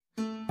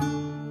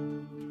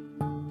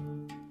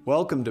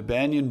Welcome to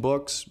Banyan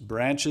Books,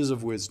 Branches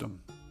of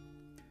Wisdom,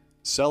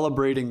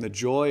 celebrating the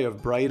joy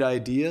of bright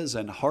ideas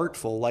and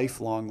heartful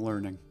lifelong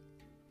learning.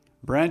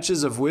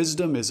 Branches of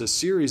Wisdom is a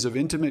series of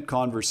intimate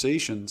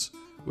conversations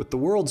with the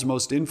world's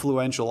most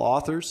influential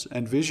authors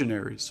and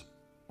visionaries.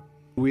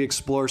 We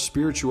explore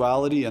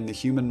spirituality and the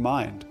human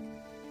mind,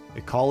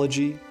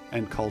 ecology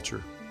and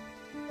culture.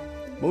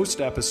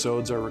 Most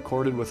episodes are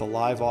recorded with a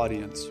live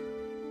audience.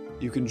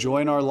 You can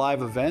join our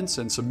live events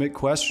and submit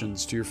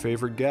questions to your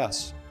favorite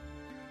guests.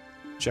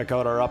 Check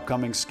out our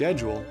upcoming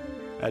schedule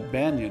at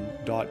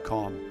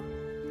banyan.com.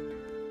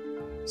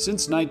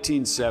 Since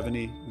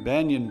 1970,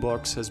 Banyan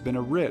Books has been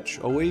a rich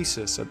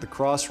oasis at the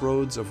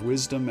crossroads of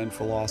wisdom and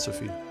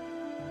philosophy,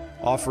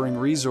 offering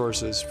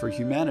resources for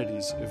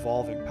humanity's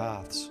evolving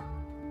paths.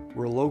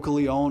 We're a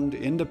locally owned,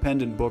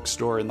 independent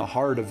bookstore in the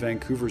heart of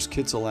Vancouver's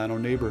Kitsilano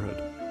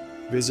neighborhood.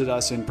 Visit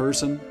us in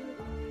person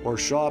or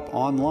shop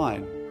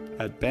online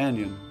at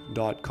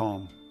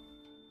banyan.com.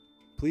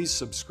 Please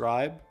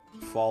subscribe,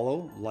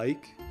 follow,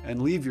 like,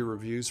 and leave your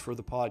reviews for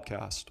the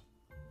podcast.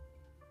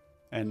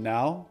 And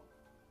now,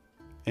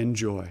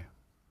 enjoy.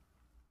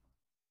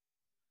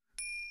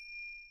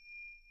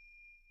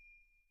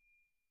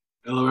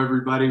 Hello,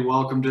 everybody.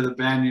 Welcome to the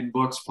Banyan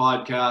Books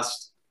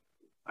podcast.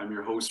 I'm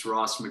your host,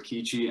 Ross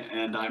McKeechee,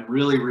 and I'm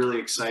really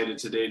excited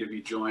today to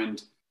be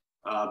joined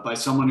by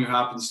someone who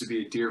happens to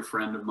be a dear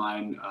friend of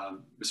mine,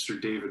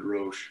 Mr. David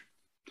Roche.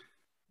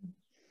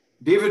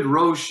 David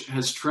Roche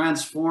has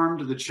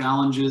transformed the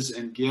challenges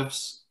and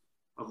gifts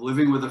of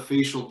living with a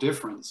facial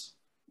difference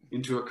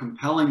into a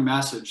compelling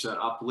message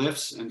that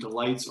uplifts and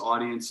delights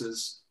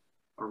audiences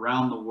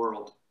around the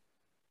world.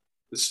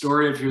 The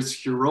story of his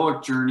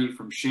heroic journey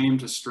from shame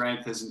to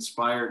strength has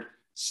inspired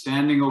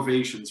standing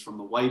ovations from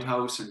the White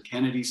House and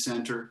Kennedy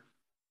Center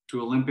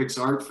to Olympics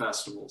art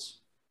festivals,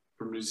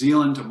 from New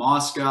Zealand to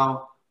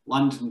Moscow,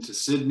 London to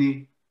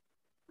Sydney,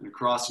 and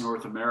across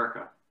North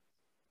America.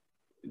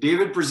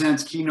 David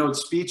presents keynote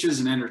speeches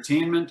and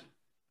entertainment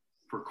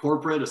for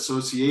corporate,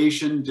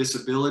 association,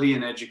 disability,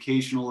 and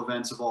educational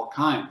events of all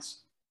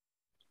kinds.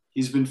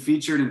 He's been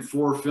featured in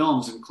 4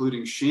 films,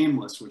 including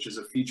Shameless, which is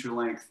a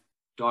feature-length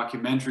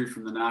documentary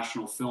from the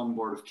National Film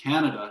Board of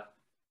Canada,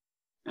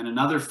 and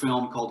another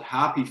film called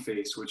Happy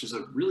Face, which is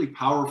a really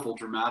powerful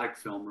dramatic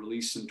film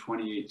released in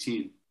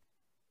 2018.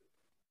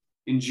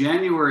 In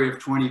January of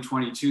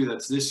 2022,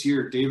 that's this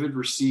year, David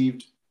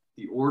received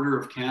the Order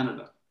of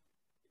Canada.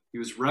 He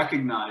was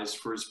recognized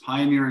for his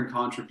pioneering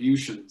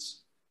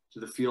contributions to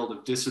the field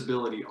of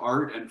disability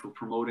art and for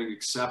promoting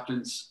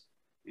acceptance,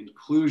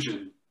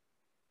 inclusion,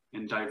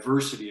 and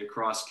diversity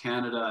across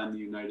Canada and the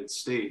United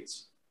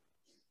States.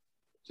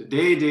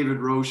 Today, David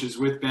Roche is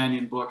with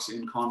Banyan Books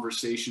in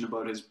conversation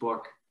about his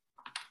book,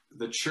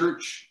 The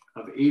Church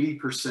of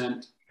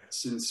 80%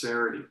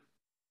 Sincerity.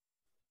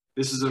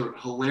 This is a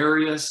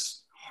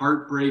hilarious,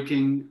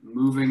 heartbreaking,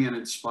 moving, and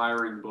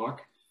inspiring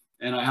book.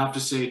 And I have to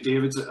say,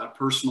 David's a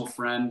personal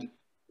friend,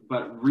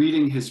 but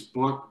reading his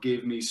book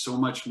gave me so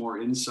much more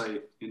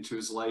insight into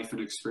his life and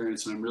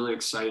experience, and I'm really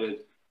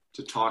excited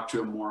to talk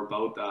to him more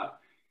about that.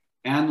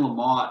 Anne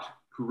Lamott,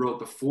 who wrote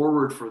the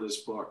foreword for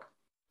this book,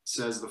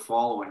 says the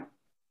following: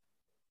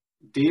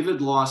 David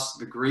lost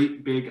the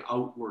great big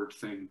outward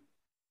thing,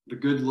 the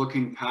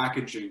good-looking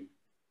packaging,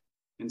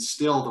 and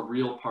still the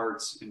real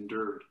parts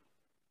endured.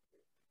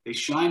 They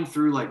shine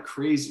through like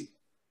crazy,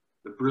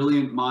 the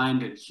brilliant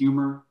mind and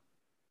humor,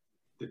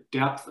 the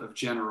depth of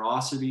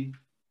generosity,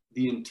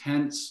 the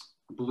intense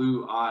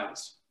blue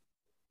eyes.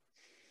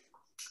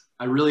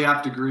 I really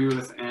have to agree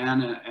with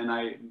Anne, and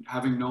I,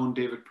 having known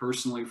David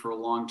personally for a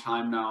long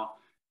time now,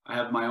 I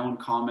have my own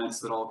comments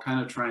that I'll kind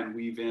of try and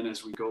weave in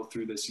as we go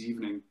through this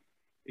evening.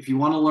 If you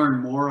want to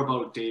learn more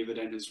about David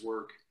and his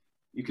work,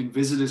 you can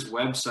visit his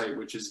website,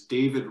 which is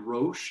David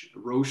Roche.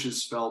 Roche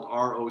is spelled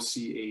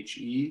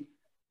ROCHE.com,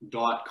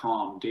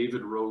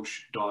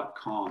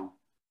 davidroche.com.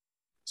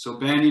 So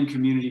Banyan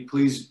community,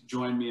 please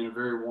join me in a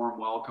very warm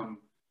welcome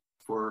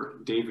for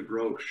David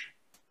Roche.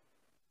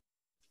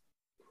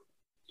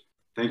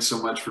 Thanks so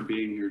much for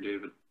being here,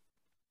 David.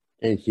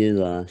 Thank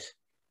you, Ross.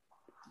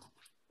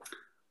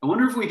 I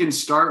wonder if we can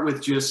start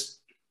with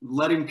just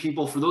letting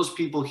people, for those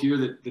people here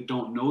that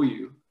don't know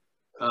you,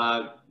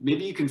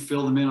 maybe you can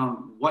fill them in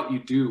on what you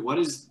do. What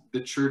is the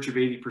Church of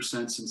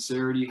 80%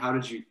 Sincerity? How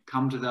did you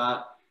come to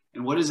that?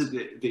 And what is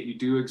it that you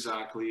do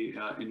exactly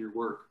in your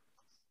work?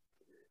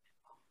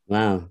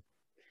 Wow.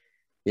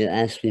 You're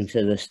asking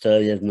for the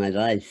story of my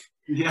life.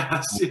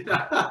 Yes.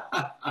 Yeah.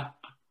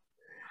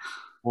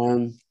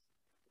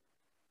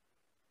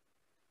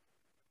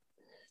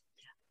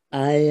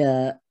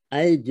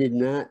 I did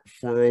not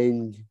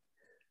find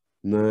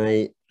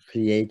my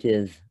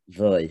creative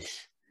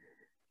voice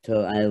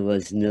till I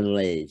was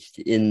middle-aged,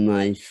 in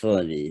my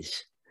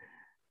 40s.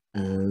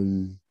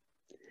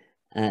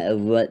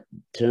 What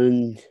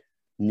turned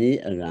me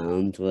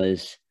around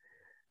was,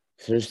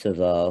 first of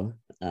all,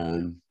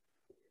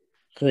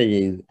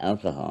 quitting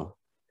alcohol.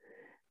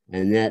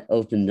 And that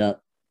opened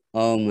up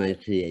all my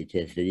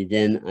creativity.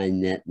 Then I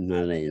met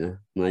Marlena,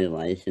 my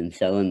wife, and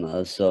fell in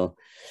love. So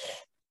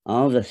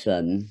all of a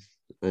sudden,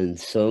 I'm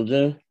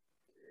sober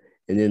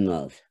and in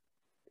love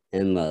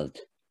and loved.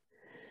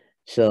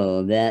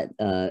 So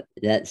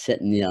that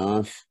set me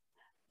off.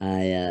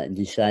 I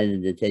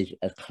decided to take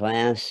a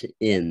class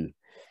in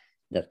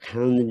the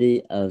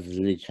comedy of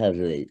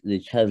recovery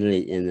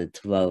in a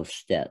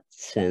 12-step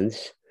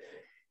sense.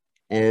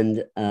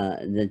 And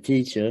the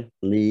teacher,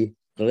 Lee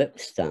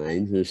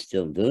Glickstein, who's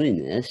still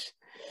doing this,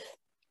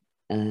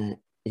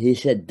 he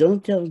said,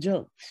 don't tell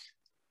jokes.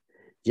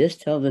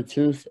 Just tell the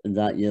truth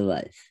about your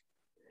life.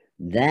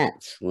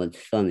 That's what's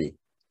funny.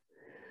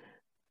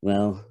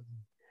 Well,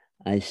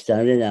 I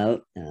started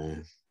out,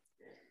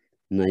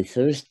 my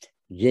first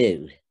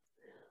gig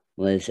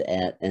was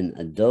at an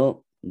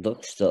adult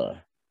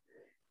bookstore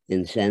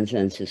in San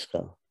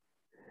Francisco.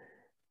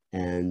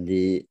 And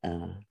the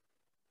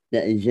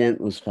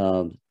event was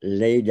called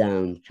Lay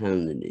Down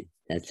Comedy.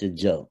 That's a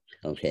joke,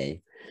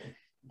 okay?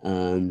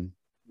 And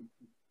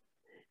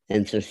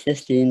for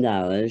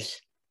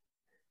 $15,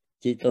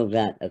 people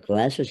got a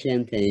glass of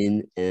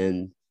champagne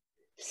and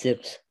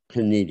 6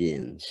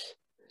 comedians.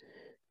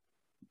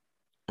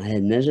 I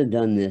had never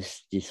done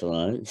this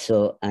before,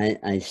 so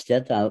I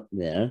stepped out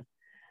there.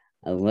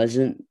 I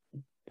wasn't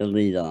the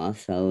lead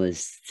off, I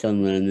was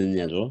somewhere in the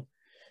middle.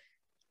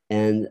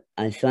 And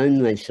I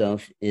found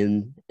myself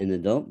in an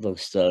adult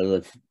bookstore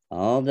with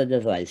all the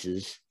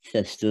devices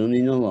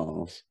festooning the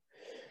walls,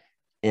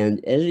 and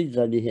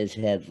everybody has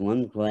had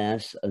one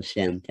glass of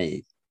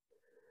champagne.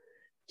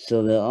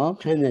 So they're all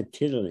kind of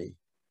tiddly,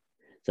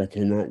 but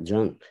they're not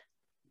drunk.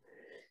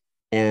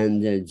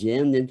 And they're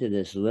jammed into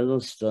this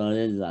little store,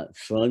 about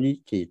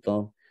 40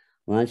 people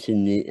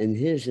watching me. And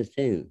here's the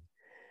thing,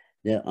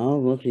 they're all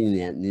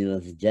looking at me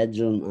with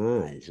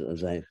dead-room eyes. It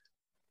was like,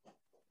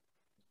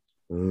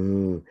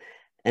 oh.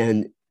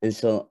 And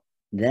so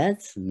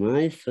that's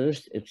my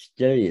first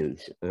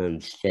experience on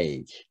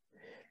stage.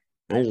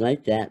 I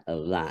liked that a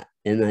lot.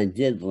 And I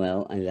did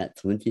well. I got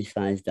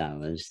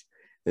 $25.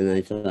 And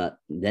I thought,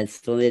 that's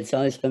the way it's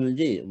always going to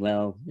be.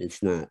 Well,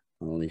 it's not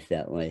always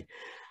that way.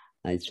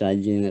 I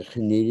tried being a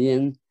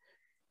comedian.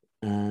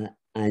 I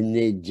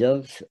made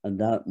jokes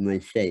about my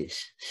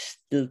face,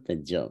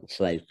 stupid jokes,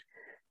 like,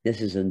 this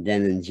is a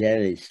Ben &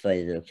 Jerry's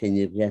flavor. Can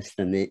you guess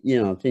the name?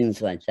 You know,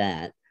 things like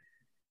that.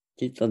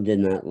 People did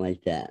not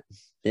like that.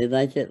 They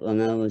liked it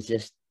when I was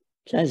just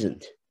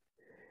pleasant.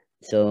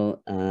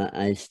 So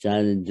I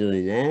started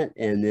doing that,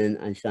 and then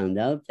I found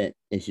out that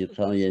if you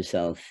call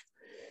yourself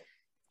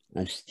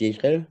a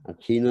speaker, a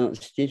keynote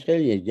speaker,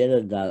 you get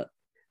about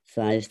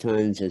 5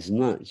 times as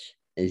much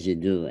as you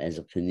do as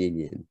a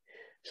comedian.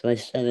 So I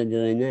started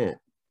doing that.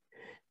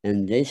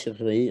 And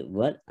basically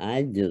what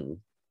I do,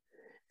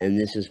 and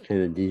this is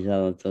kind of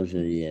developed over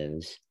the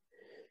years,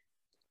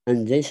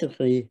 I'm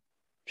basically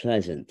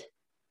present.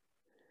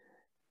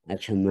 I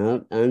come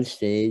out on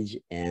stage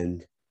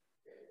and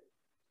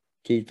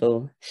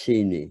people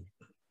see me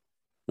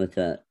with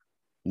a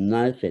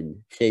marked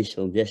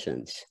facial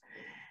difference.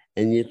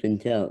 And you can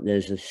tell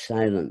there's a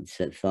silence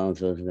that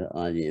falls over the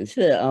audience.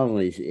 There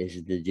always is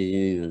at the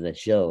beginning of the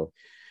show,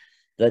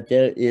 but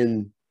they're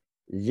in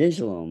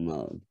visual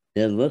mode.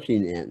 They're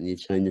looking at me,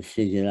 trying to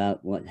figure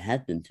out what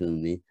happened to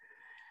me.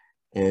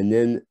 And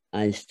then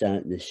I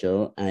start the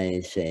show.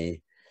 I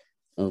say,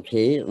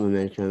 okay, when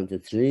I count to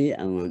 3,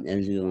 I want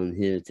everyone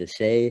here to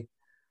say,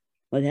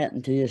 what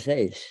happened to your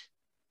face?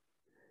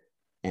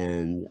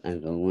 And I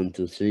go 1,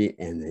 2, 3,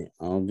 and they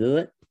all do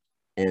it,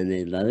 and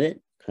they love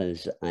it,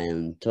 because I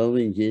am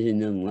totally giving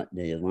them what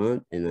they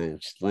want, and I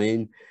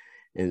explain,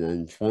 and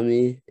I'm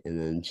funny,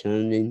 and I'm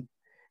charming,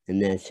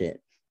 and that's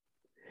it.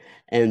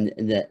 And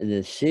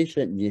the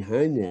secret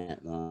behind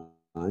that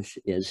loss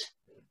is,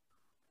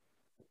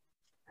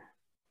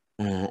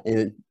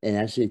 and it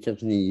actually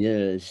took me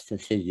years to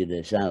figure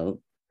this out,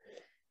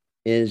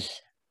 is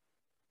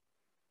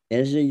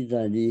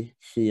everybody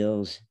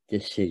feels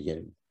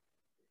disfigured.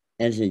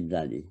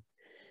 Everybody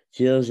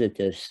feels that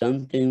there's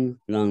something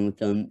wrong with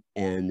them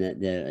and that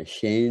they're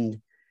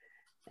ashamed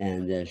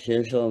and they're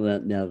fearful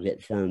that they'll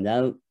get found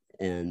out,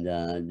 and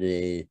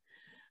they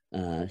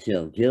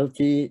feel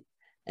guilty,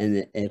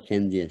 and it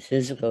can be a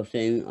physical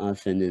thing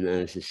often in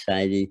our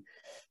society,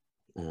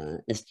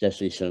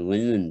 especially for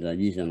women, but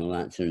even a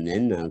lot for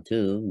men now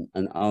too,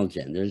 and all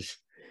genders.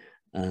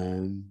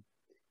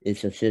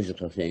 It's a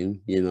physical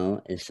thing, you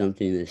know. It's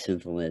something as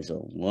simple as a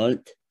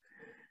wart,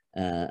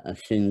 a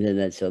finger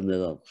that's a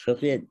little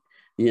crooked,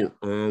 you know,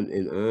 on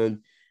and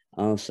on.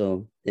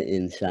 Also, the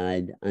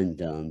inside, I'm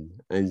dumb,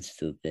 I'm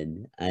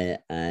stupid, I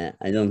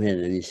don't have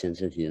any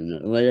sense of humor,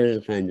 whatever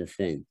kind of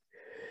thing.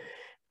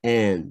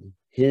 And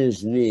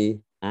here's me,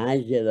 I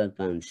get up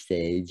on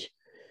stage,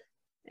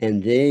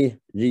 and they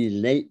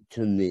relate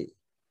to me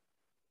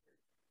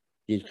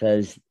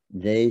because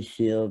they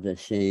feel the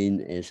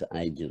same as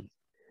I do.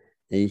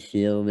 They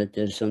feel that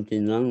there's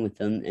something wrong with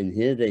them, and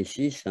here they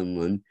see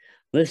someone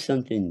with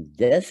something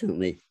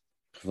definitely,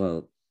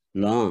 quote,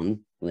 wrong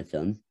with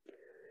them,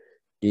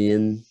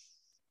 being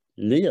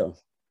real.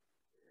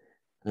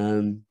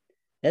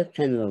 That's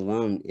kind of a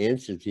long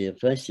answer to your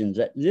question,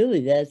 but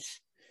really that's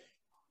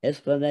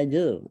That's what I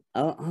do.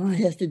 All I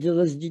have to do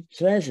is be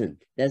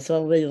present. That's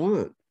all they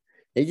want.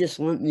 They just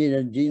want me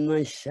to be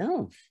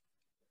myself.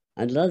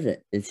 I love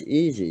it. It's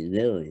easy,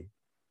 really.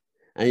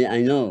 I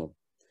know,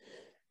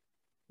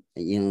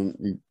 you know,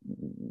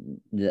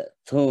 the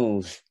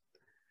polls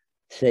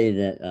say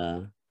that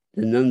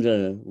the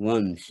number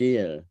one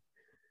fear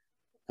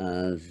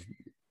of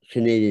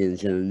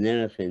Canadians and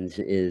Americans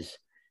is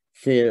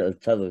fear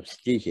of public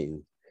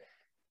speaking,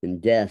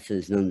 and death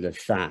is number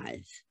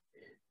 5.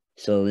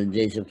 So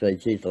basically,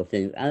 people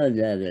think, I would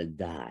rather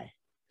die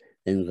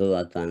than go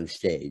up on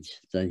stage.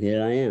 So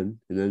here I am,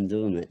 and I'm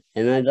doing it,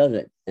 and I love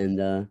it.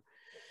 And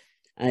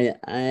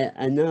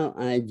I now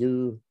I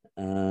do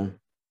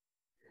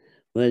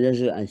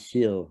whatever I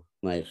feel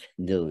like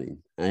doing.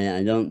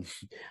 I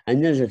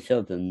never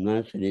felt the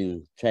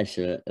marketing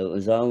pressure. It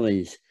was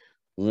always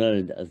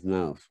word of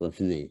mouth with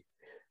me.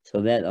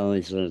 So that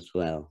always works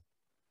well.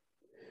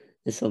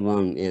 It's a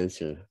long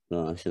answer,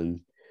 Ross,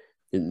 and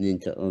didn't mean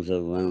to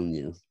overwhelm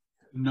you.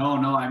 No,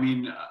 no. I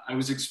mean, I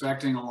was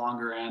expecting a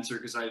longer answer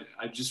because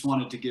I just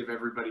wanted to give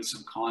everybody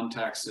some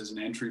context as an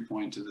entry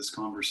point to this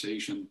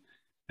conversation.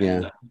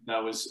 And Yeah,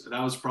 that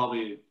was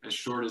probably as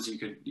short as you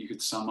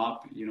could sum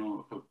up, you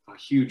know, a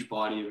huge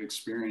body of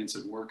experience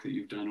and work that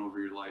you've done over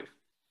your life.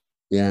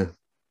 yeah.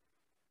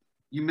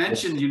 You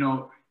mentioned, you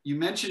know, you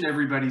mentioned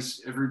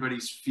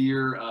everybody's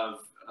fear of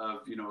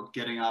you know,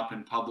 getting up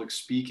in public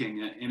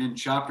speaking, and in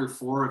chapter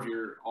 4 of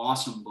your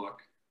awesome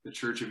book, The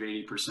Church of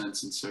 80%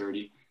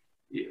 Sincerity,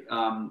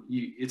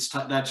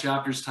 that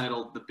chapter's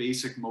titled "The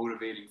Basic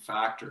Motivating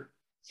Factor,"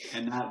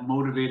 and that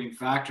motivating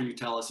factor, you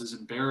tell us, is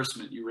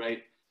embarrassment. You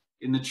write,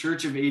 in the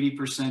Church of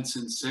 80%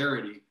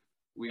 Sincerity,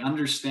 we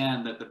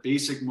understand that the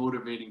basic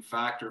motivating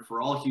factor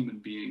for all human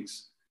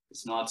beings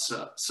is not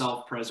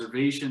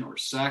self-preservation or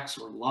sex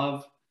or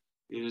love.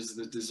 It is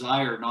the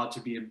desire not to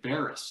be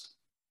embarrassed.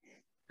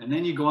 And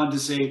then you go on to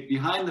say,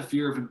 behind the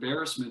fear of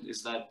embarrassment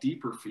is that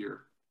deeper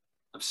fear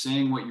of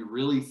saying what you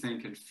really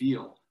think and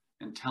feel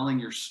and telling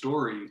your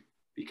story,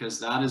 because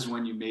that is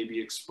when you may be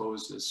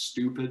exposed as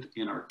stupid,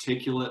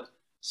 inarticulate,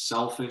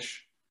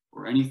 selfish,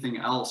 or anything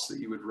else that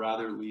you would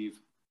rather leave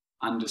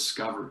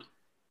undiscovered.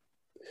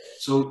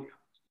 So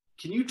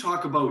can you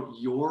talk about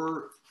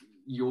your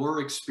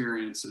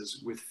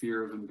experiences with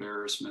fear of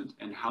embarrassment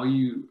and how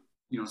you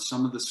know,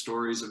 some of the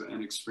stories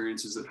and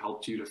experiences that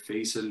helped you to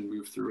face it and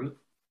move through it?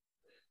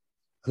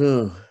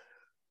 Whew.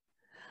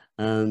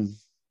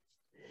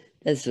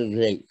 That's a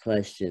great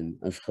question,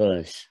 of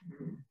course.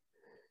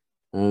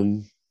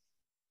 I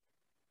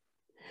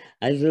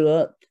grew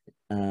up,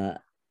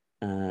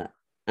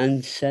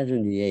 I'm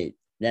 78.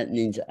 That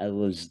means I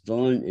was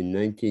born in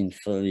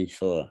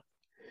 1944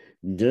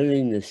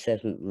 during the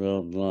Second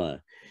World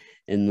War.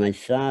 And my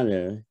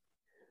father,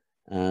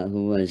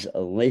 who was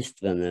a waste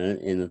runner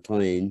in a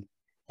plane,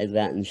 had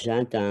gotten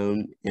shot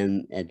down,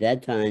 and at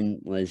that time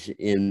was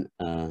in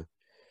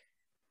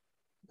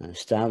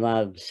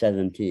Stalag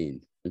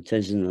 17, the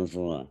prison of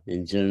war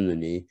in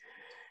Germany.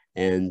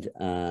 And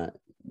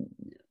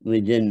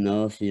we didn't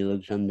know if he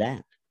would come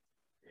back.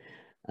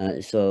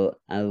 So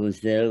I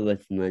was there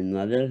with my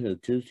mother, her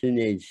 2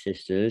 teenage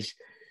sisters,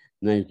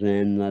 my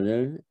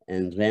grandmother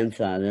and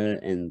grandfather,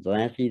 and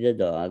Blackie the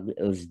dog.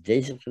 It was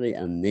basically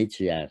a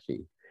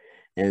matriarchy.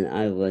 And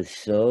I was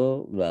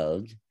so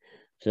loved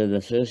for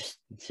the first,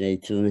 say,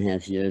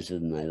 2.5 years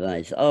of my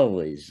life,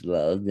 always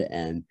loved.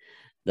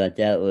 But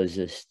that was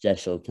a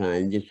special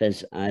time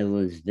because I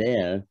was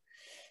there,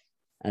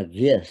 a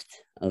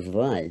gift of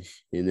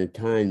life in a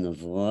time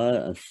of war,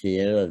 of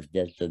fear, of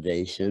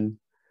deprivation.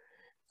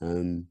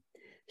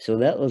 So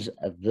that was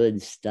a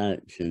good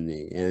start for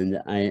me.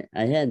 And I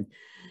had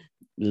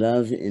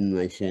love in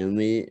my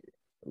family.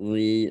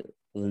 We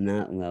were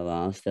not well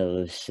off. There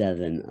were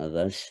 7 of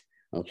us.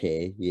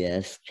 Okay,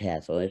 yes,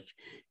 Catholic.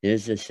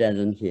 Here's the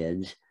 7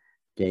 kids: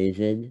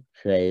 David,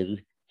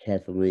 Craig,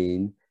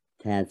 Kathleen,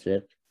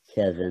 Patrick,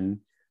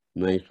 Kevin,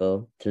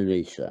 Michael,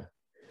 Teresa.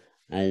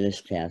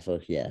 Irish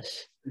Catholic,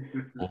 yes.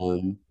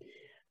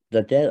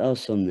 But that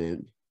also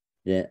meant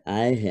that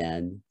I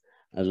had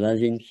a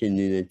loving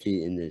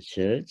community in the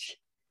church,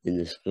 in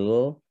the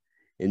school,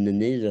 in the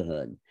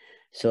neighborhood.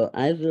 So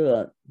I grew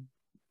up,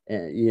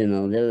 you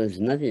know, there was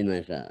nothing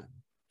like a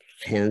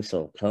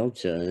cancel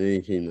culture or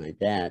anything like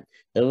that.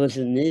 There was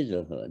a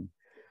neighborhood.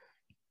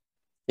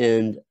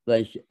 And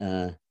like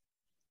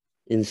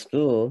in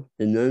school,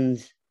 the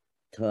nuns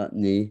taught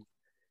me,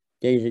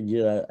 David,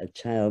 you are a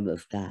child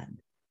of God.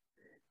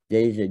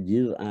 David,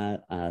 you are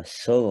a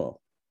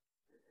soul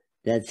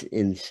that's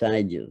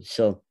inside you.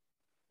 So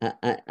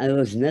I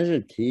was never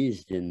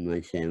teased in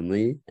my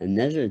family and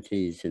never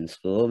teased in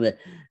school, but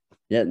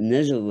that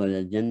never would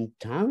have been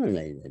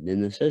tolerated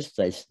in the first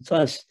place.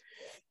 Plus,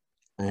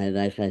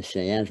 like I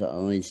say, I've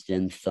always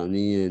been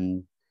funny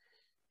and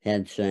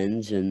had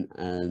friends, and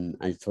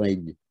I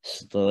played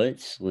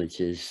sports,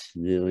 which is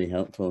really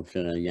helpful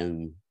for a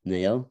young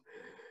male.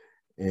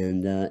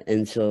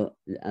 And so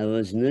I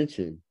was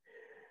nurtured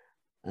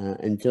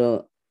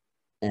until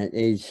at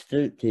age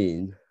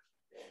 13.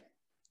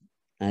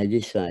 I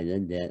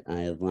decided that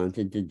I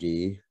wanted to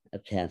be a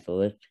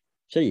Catholic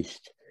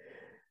priest.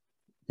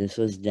 This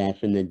was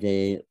back in the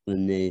day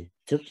when they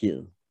took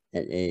you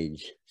at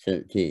age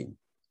 13.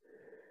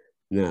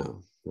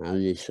 Now,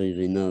 obviously,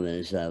 we know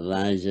there's a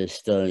larger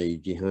story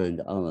behind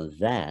all of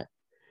that,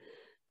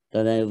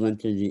 but I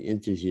went to the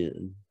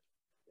interview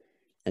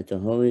at the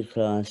Holy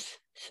Cross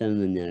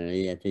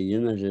Seminary at the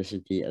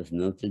University of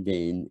Notre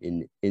Dame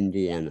in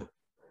Indiana.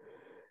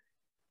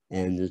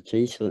 And the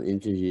priest who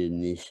interviewed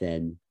me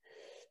said,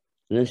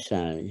 "We're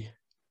sorry,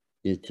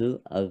 you're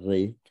too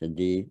ugly to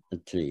be a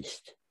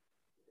priest."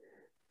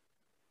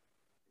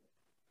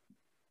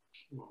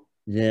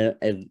 Their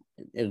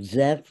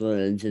exact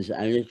words, as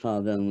I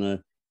recall them,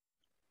 were,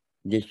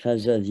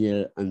 "Because of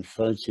your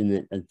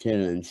unfortunate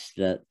appearance,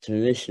 the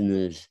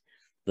parishioners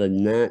would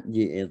not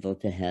be able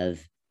to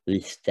have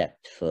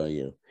respect for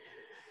you."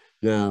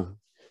 Now,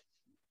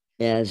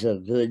 as a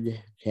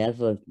good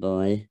Catholic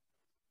boy,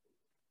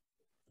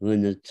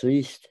 when the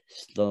priest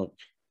spoke,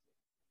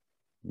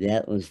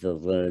 that was the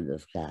word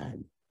of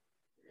God.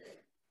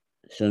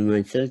 So in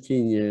my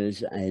 13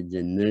 years, I had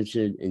been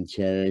nurtured and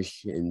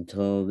cherished and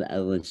told I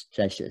was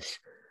precious.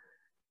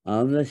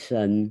 All of a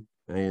sudden,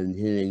 I am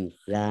hearing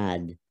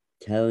God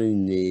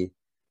telling me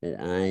that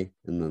I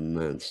am a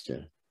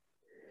monster.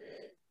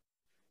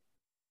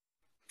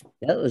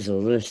 That was the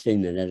worst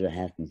thing that ever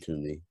happened to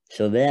me.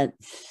 So that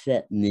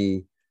set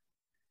the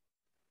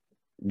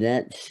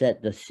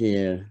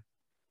fear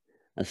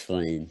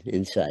aflame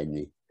inside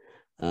me.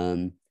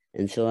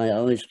 And so I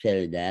always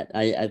carried that.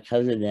 I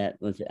covered that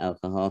with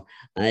alcohol.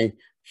 I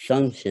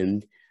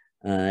functioned.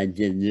 I'm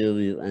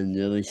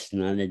really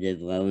smart. I did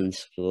well in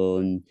school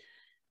and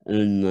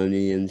earned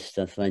money and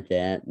stuff like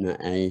that. And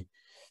I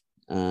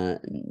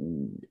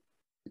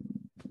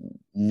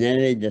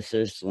married the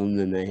first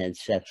woman I had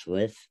sex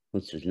with,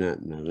 which was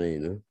not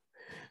Marlena.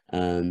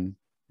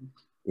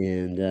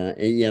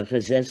 Yeah,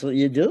 because that's what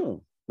you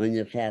do when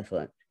you're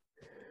Catholic.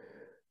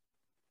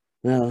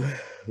 Well,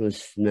 it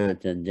was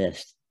not the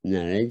best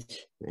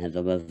marriage. I had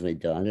a lovely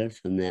daughter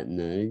from that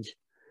marriage.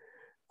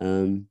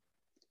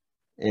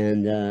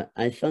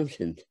 I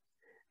functioned.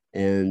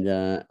 And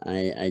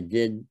I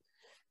did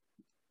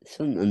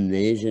some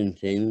amazing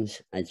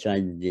things. I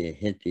tried to be a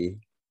hippie,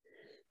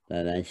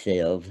 but I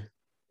failed.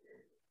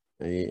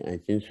 I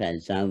think I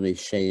probably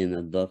say in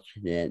a book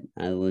that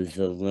I was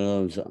the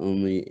world's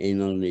only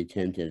anal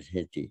retentive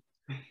hippie.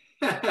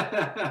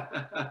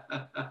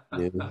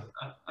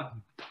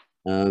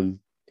 Yeah.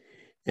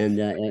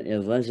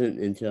 It wasn't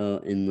until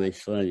in my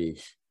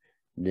 40s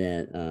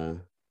that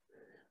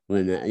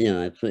when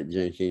I quit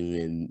drinking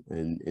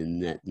and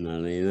met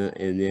Marlena,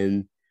 and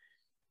then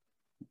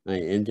I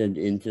entered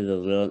into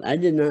the world. I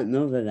did not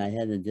know that I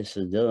had a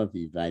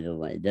disability, by the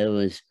way. There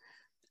was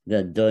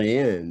the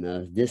doyen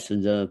of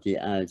disability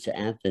arts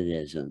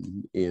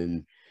activism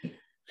in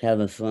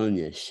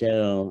California,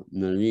 Cheryl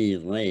Marie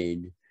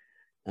Wade.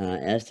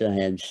 After I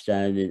had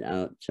started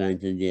out trying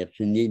to be a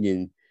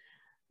comedian,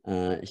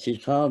 she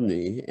called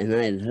me, and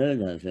I had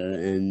heard of her,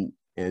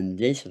 and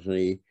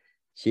basically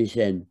she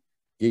said,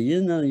 "Do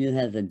you know you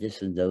have a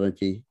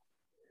disability?"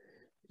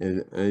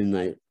 And I'm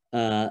like,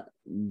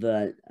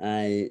 but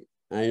I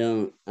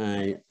don't,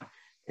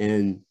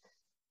 and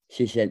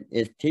she said,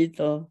 "If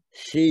people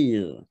see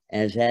you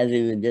as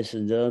having a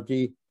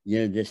disability,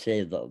 you're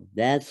disabled.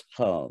 That's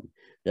called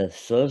the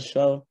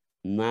social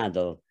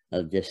model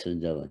of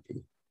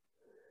disability."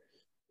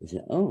 I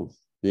said, "Oh,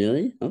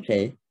 really?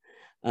 Okay."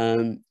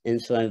 And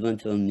so I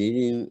went to a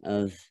meeting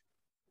of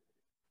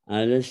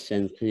artists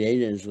and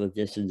creatives with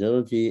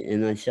disability,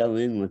 and I fell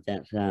in with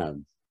that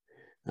crowd.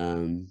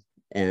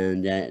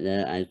 And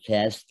that I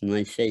cast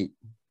my fate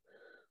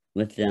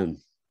with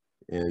them,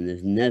 and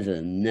have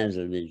never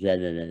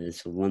regretted it.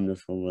 It's a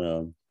wonderful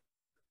world.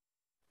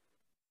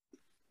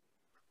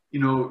 You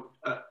know,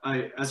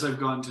 as I've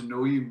gotten to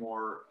know you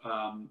more,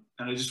 and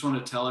I just want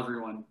to tell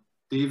everyone,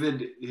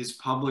 David, his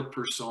public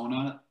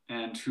persona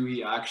and who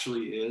he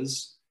actually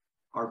is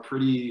are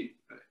pretty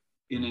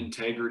in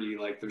integrity.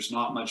 Like there's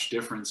not much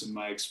difference in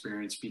my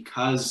experience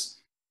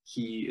because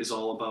he is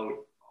all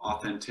about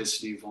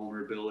authenticity,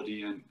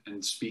 vulnerability,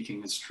 and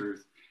speaking his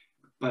truth.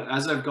 But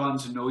as I've gotten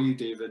to know you,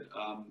 David,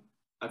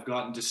 I've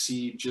gotten to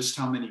see just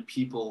how many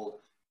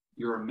people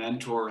you're a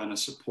mentor and a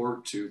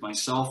support to,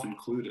 myself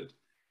included,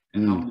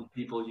 and how many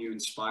people you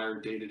inspire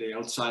day to day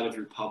outside of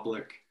your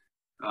public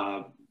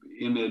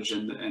image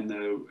and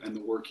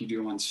the work you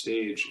do on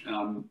stage.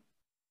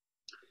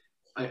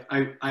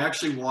 I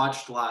actually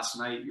watched last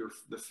night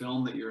the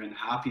film that you're in,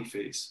 Happy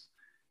Face,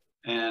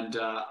 and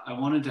I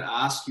wanted to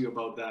ask you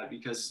about that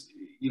because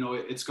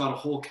it's got a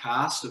whole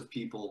cast of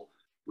people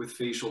with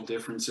facial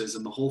differences,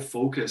 and the whole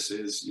focus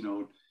is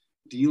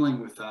dealing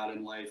with that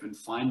in life and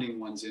finding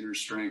one's inner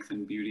strength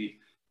and beauty.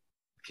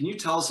 Can you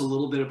tell us a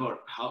little bit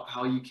about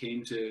how you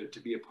came to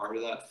be a part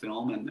of that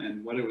film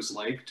and what it was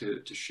like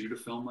to shoot a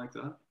film like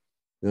that?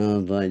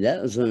 Oh boy,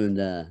 that was one of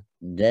the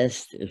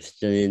best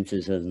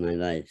experiences of my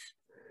life.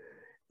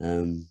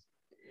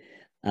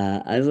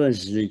 I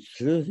was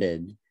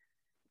recruited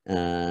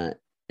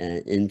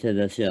into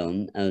the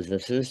film. I was the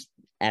first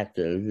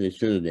actor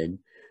recruited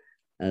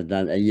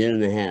about a year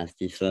and a half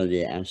before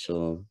the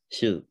actual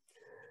shoot.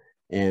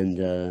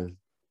 And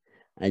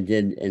I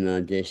did an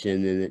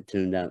audition and it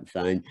turned out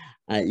fine.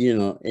 You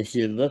know, if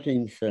you're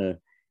looking for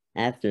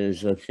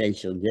actors with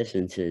facial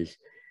differences,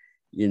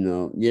 you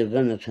know, you're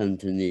going to come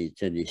to me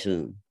pretty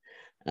soon.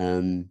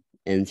 And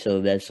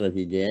so that's what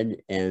he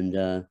did. And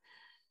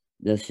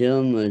the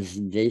film was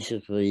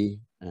basically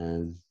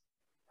the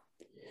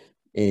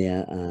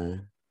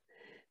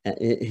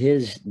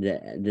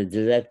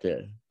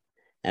director,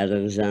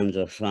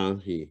 Alexander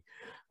Franke,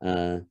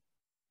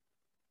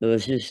 it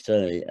was his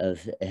story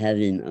of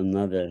having a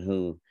mother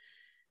who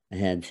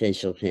had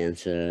facial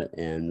cancer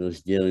and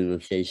was dealing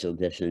with facial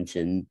difference,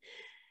 and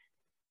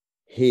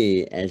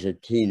he, as a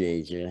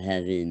teenager,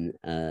 having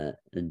a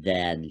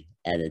bad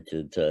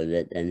attitude toward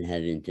it and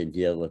having to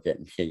deal with it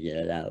and figure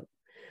it out.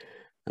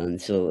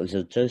 And so it was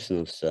a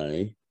personal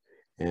story,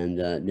 and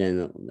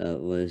then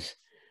it was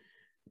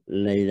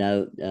laid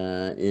out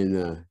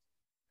in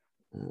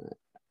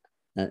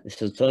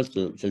support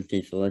to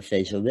people with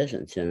facial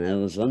difference, and I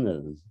was one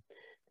of them.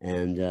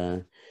 And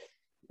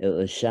it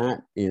was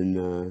shot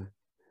in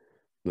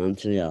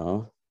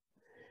Montreal.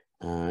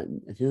 I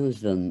think it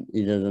was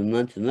either the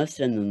month, it must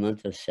have been the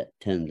month of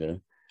September.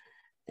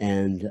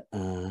 And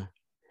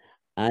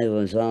I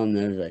was all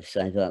nervous.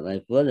 I thought,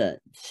 like, what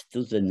a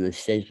stupid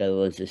mistake I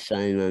was to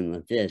sign on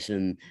with this.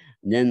 And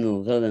then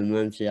we'll go to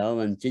Montreal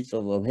and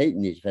people will hate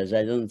me because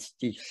I don't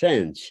speak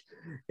French.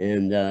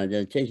 And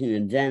they're taking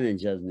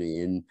advantage of me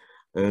and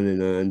on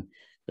and on.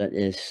 But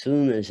as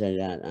soon as I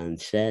got on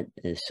set,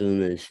 as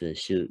soon as the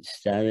shoot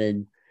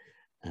started,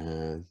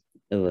 it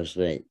was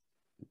great.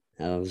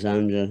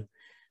 Alexander,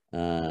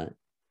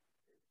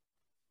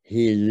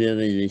 he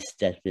really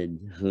respected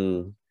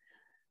who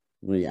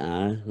we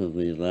are, who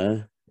we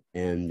were,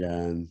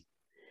 and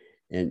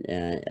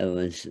it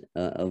was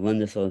a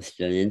wonderful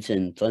experience.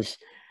 And plus,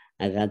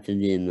 I got to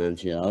be in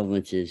Montreal,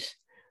 which is,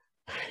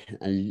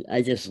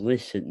 I just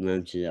wish that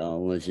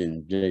Montreal was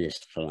in British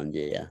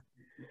Columbia.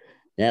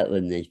 That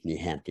would make me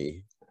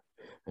happy.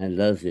 I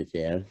loved it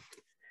there.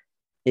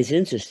 It's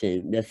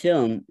interesting. The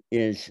film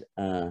is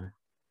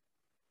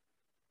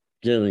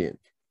brilliant.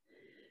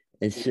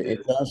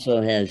 It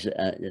also has,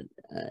 and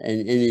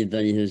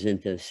anybody who's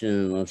into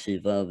cinema will see,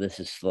 well, this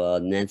is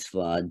flawed and that's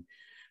flawed.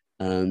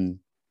 But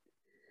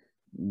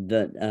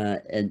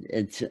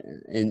it's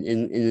an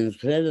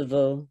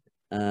incredible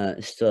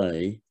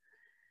story.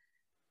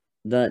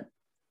 But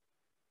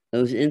it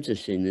was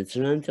interesting. The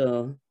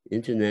Toronto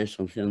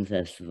International Film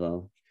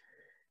Festival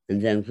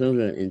and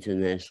Vancouver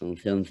International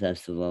Film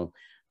Festival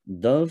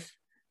both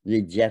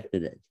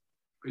rejected it.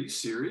 Are you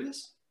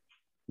serious?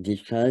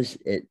 Because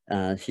it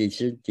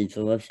featured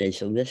people with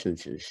facial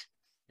differences.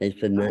 They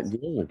could not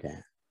deal with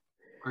that.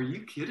 Are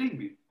you kidding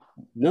me?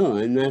 No,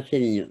 I'm not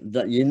kidding you.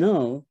 But you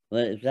know,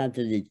 when it got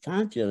to be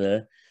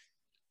popular,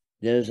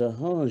 there's a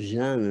whole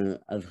genre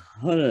of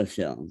horror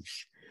film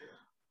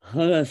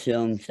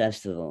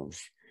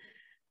festivals.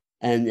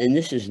 And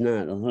this is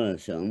not a horror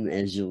film,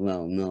 as you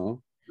well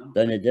know,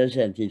 but it does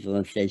have people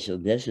with facial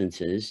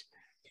differences.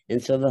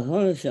 And so the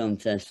horror film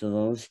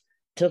festivals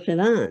took it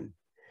on.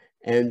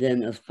 And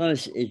then, of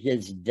course, it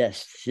gets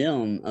Best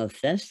Film of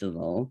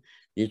Festival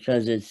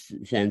because it's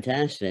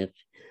fantastic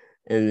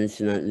and it's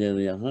not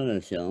really a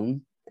horror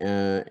film.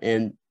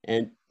 And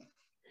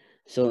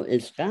so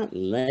it's got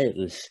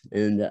legs,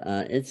 and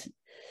it's,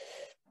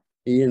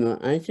 you know,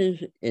 I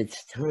think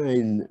its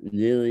time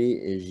really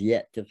is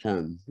yet to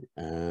come.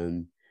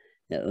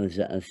 It was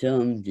a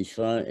film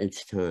before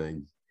its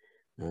time.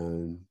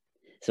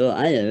 So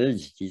I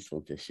urge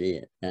people to see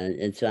it.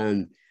 It's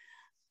on,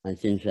 I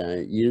think,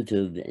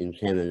 YouTube in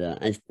Canada.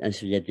 I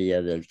forget the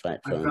other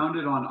platform. I found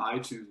it on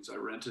iTunes. I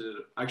rented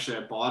it. Actually,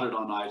 I bought it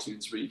on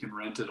iTunes, but you can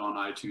rent it on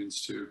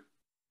iTunes too.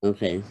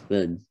 Okay,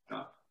 good.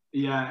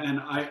 Yeah, and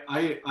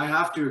I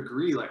have to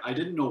agree. Like, I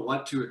didn't know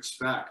what to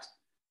expect,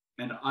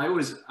 and I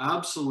was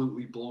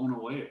absolutely blown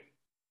away.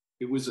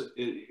 It was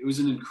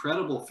an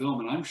incredible film,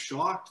 and I'm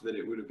shocked that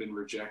it would have been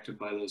rejected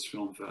by those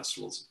film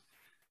festivals.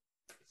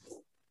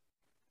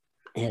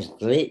 It has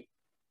great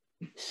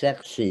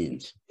sex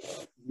scenes.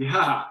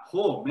 Yeah.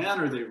 Oh man,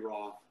 are they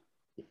raw?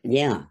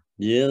 Yeah,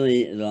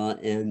 really raw,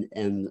 and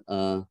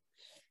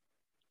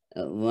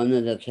one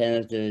of the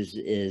characters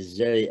is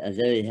a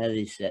very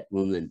heavy set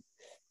woman,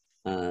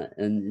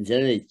 and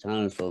very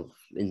powerful,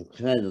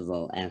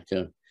 incredible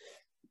actor,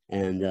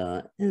 and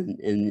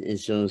it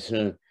shows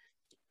her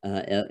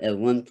at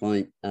one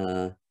point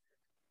the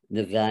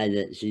guy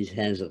that she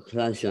has a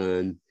crush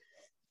on.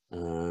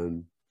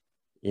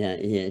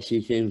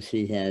 She thinks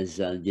he has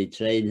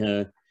betrayed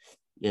her,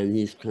 and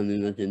he's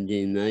coming up and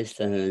being nice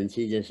to her, and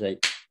she just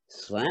like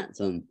slaps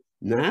him,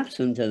 knocks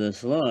him to the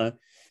floor,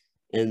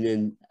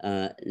 and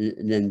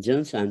then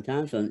jumps on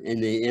top of him,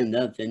 and they end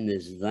up in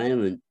this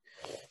violent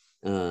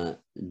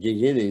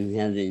beginning,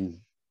 having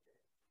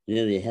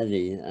really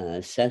heavy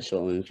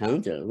sexual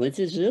encounter, which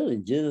is really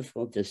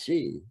beautiful to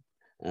see.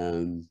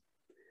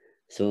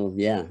 So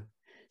yeah,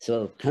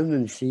 So come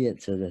and see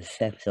it for the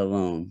sex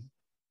alone.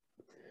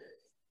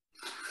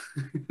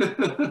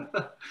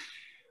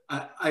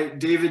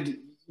 David,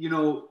 you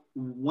know,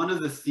 one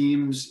of the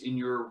themes in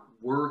your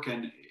work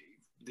and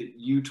that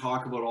you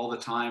talk about all the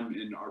time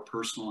in our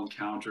personal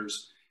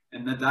encounters,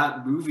 and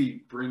that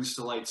movie brings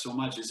to light so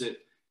much, is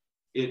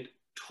it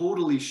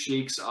totally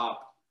shakes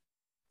up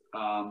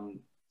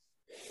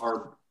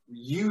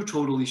you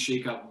totally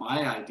shake up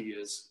my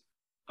ideas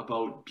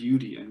about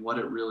beauty and what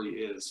it really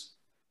is.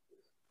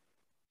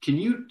 Can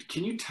you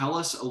tell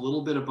us a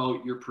little bit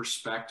about your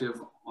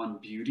perspective on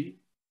beauty?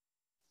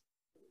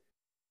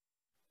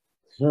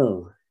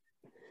 So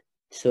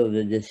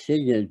the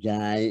disfigured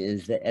guy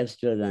is the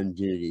expert on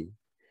beauty.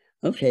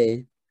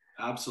 Okay.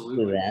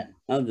 Absolutely.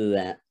 I'll do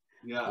that.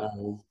 Yeah.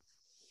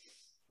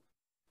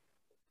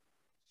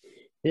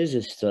 Here's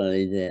a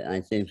story that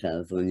I think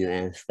of when you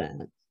ask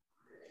that.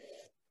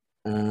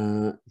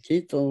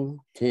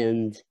 People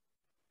tend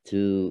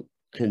to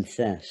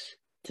confess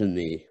to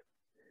me.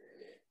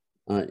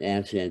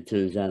 Actually, it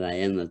turns out I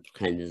am a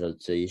kind of a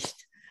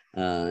priest,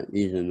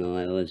 even though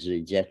I was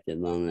rejected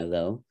long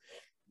ago.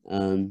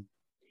 And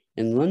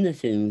one of the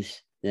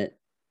things that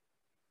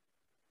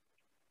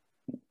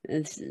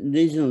it's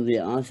reasonably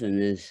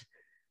often is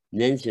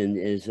mentioned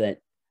is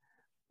that,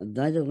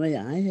 by the way,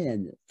 I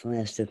had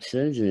plastic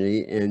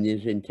surgery, and you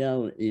can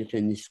tell, you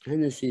can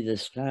kind of see the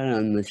scar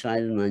on the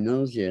side of my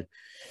nose here.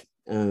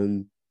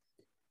 And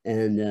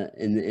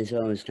it's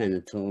always kind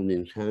of told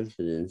in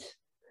confidence.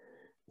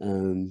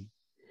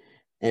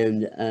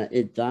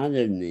 It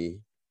bothered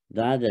me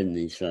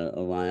for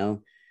a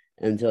while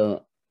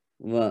until,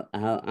 well,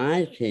 how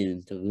I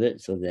came to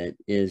grips with it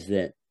is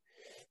that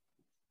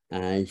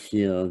I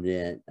feel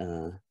that,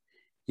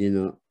 you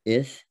know,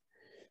 if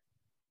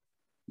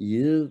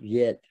you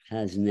get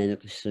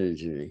cosmetic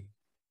surgery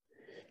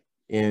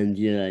and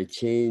you are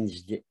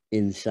changed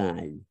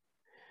inside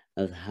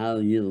of how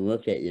you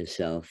look at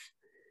yourself,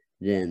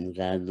 then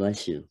God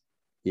bless you.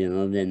 You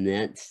know, then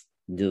that's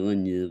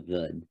doing you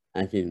good.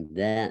 I think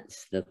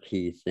that's the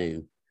key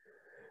thing.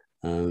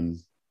 I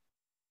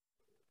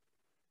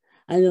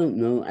don't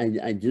know.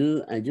 I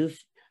do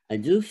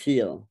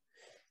feel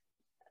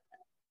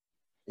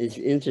it's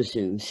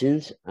interesting.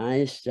 Since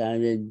I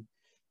started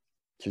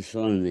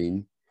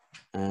performing,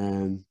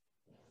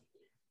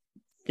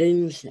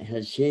 things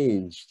have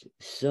changed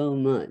so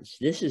much.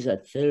 This is a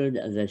third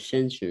of a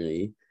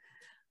century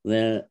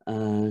where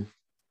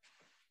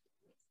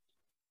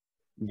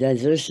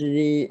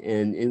diversity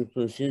and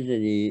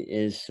inclusivity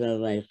is sort of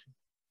like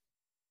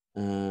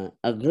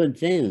a good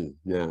thing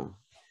now.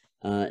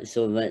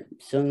 So that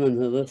someone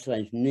who looks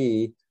like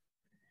me,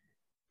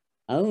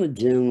 I would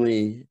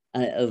generally,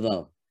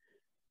 well,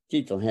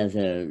 people have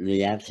their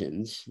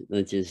reactions,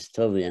 which is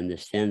totally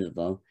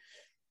understandable,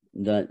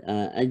 but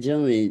I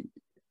generally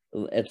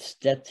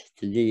expect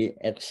to be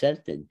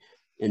accepted.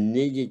 And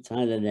maybe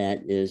part of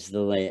that is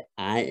the way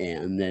I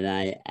am, that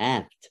I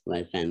act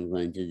like I'm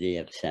going to be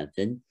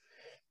accepted.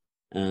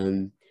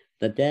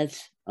 But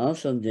that's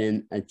also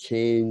been a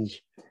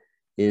change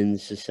in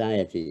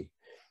society.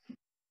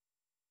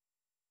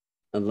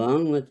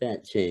 Along with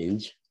that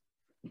change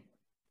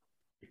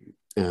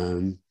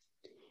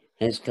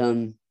has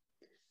come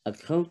a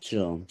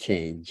cultural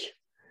change.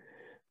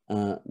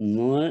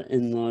 More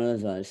and more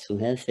of us who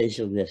have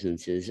facial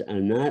differences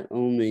are not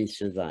only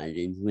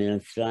surviving, we are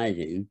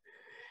thriving.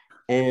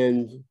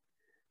 And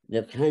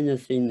the kind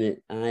of thing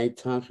that I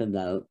talk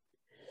about,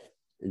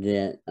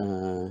 that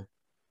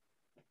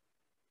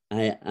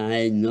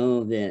I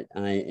know that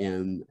I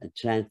am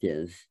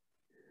attractive.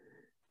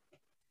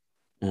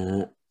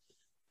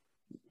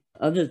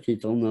 Other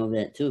people know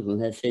that too, who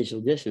have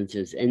facial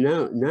differences. And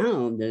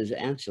now there's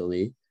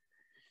actually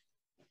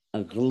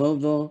a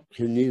global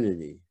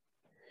community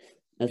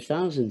of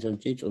thousands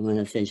of people who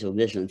have facial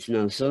difference.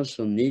 Now,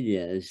 social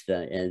media is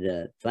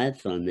the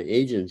platform, the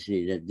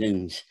agency that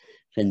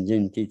can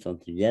bring people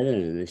together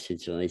in a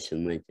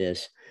situation like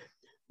this.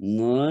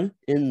 More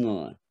and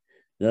more,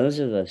 those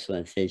of us who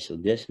have facial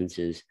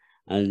differences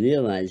are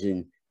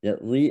realizing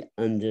that we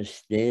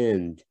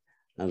understand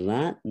a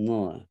lot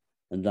more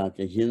about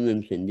the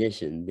human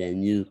condition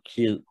than you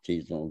cute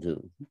people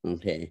do,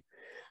 okay?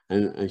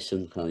 I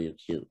shouldn't call you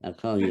cute. I'll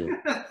call you,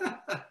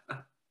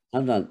 how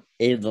about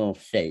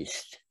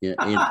able-faced? You're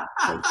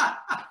able-faced.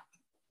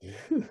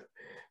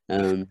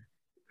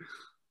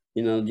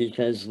 You know,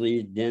 because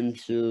we've been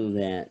through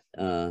that,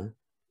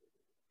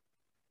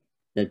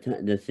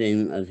 the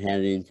thing of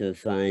having to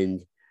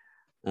find,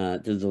 to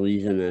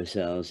believe in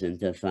ourselves and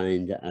to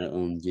find our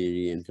own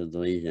beauty and to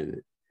believe in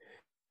it.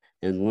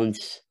 And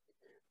once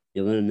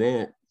you learn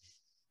that,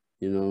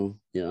 you know,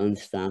 you're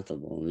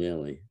unstoppable,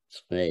 really.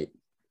 It's great.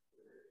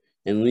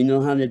 And we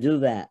know how to do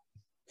that.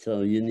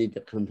 So you need to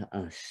come to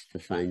us to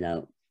find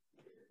out.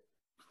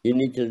 You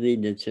need to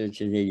lead the church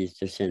of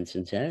 80%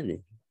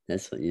 sincerity.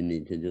 That's what you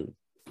need to do.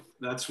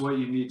 That's what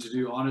you need to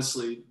do.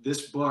 Honestly,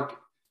 this book,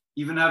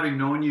 even having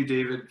known you,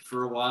 David,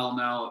 for a while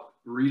now,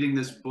 reading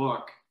this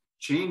book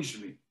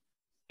changed me.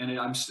 And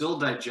I'm still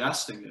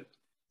digesting it.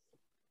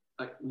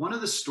 like one of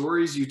the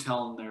stories you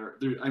tell in there,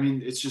 I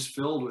mean, it's just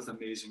filled with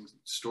amazing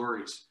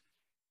stories.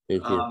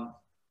 Thank you.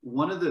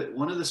 One of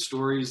the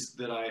stories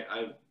that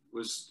I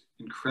was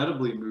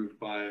incredibly moved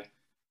by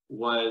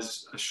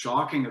was a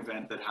shocking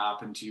event that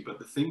happened to you, but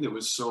the thing that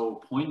was so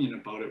poignant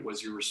about it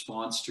was your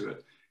response to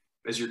it.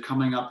 As you're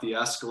coming up the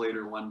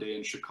escalator one day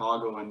in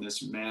Chicago and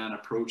this man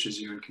approaches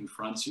you and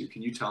confronts you.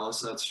 Can you tell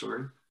us that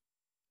story?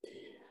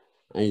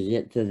 I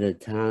get to the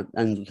top.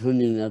 I'm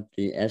coming up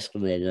the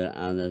escalator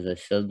out of the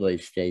subway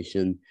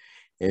station,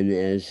 and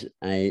as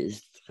I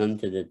come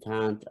to the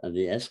top of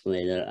the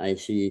escalator, I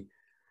see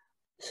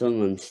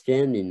someone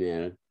standing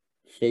there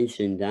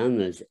facing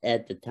downwards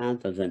at the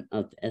top of an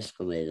up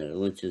escalator,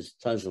 which is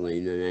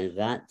puzzling. And I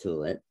got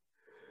to it,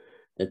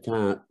 the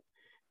top,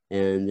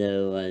 and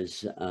there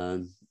was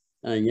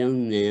a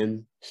young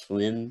man,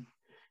 slim,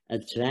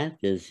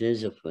 attractive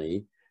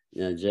physically,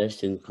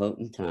 dressed in coat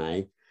and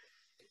tie.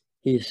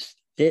 He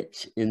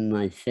spits in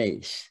my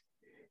face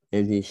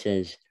and he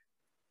says,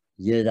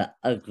 "You're the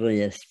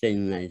ugliest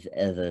thing I've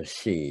ever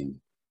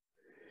seen."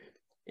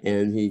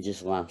 And he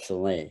just walks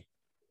away.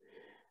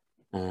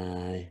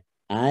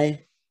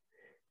 I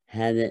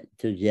had it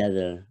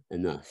together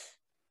enough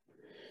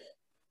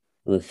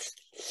with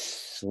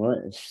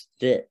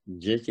spit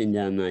dripping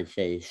down my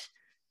face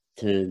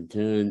to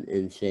turn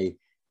and say,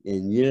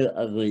 "And you're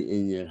ugly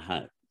in your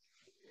heart."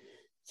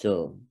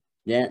 So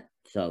that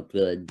felt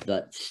good,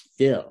 but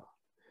still,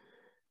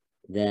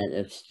 that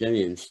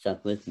experience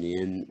stuck with me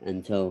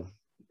until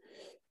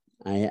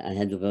I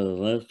had to go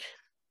to work.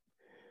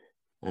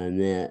 And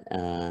that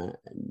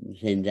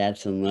came back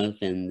from work,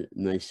 and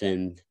my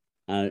friend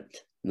Art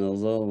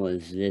Novo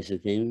was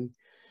visiting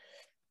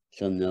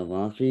from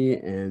Milwaukee,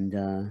 and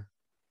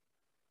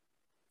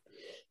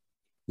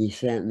he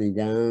sat me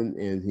down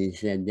and he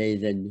said,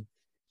 "David,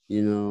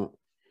 you know,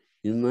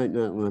 you might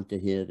not want to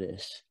hear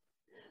this,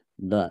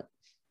 but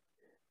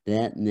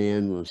that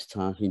man was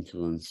talking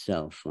to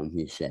himself when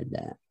he said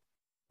that."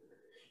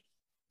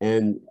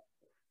 And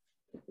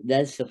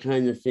that's the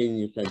kind of thing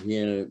you could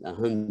hear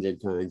 100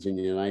 times in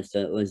your life.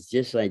 So it was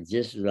just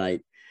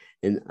right.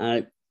 And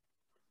Art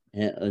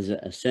was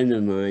a friend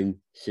of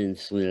mine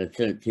since we were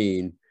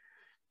 13.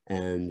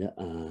 And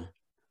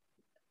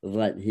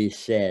what he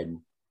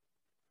said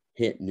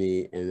hit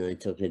me and I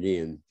took it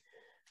in.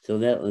 So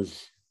that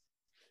was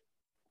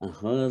a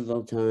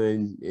horrible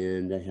time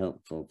and a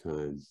helpful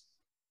time.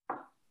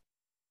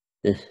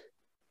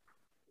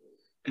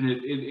 And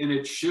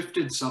it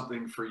shifted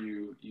something for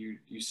you.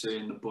 You say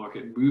in the book,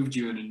 it moved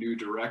you in a new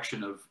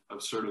direction of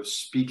sort of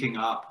speaking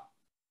up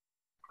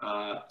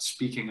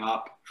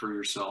for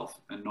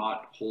yourself and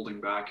not holding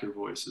back your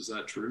voice. Is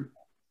that true?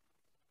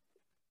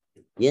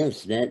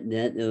 Yes,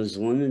 that was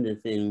one of the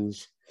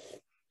things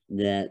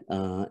that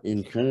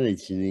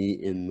encouraged me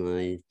in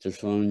my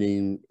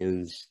performing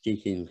and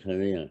speaking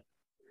career.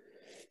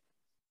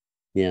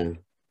 Yeah,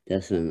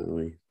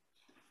 definitely.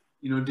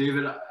 You know,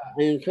 David, I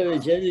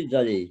encourage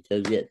everybody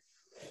to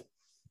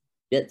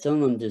get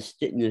someone to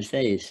spit in your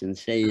face and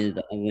say you're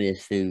the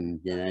ugliest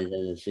thing that I've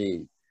ever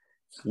seen.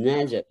 It's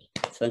magic.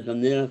 It's like a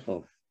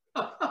miracle.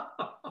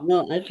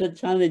 No, I could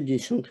probably be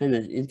some kind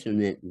of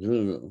internet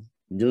guru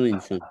doing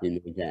something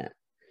like that.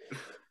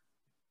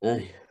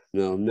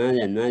 No, not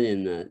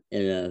in the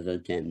era of the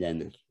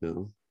pandemic,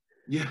 no.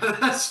 Yeah,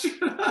 that's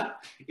true.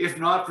 If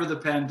not for the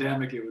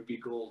pandemic, it would be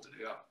gold.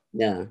 Yeah.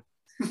 Yeah.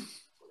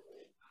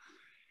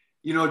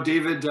 You know,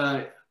 David,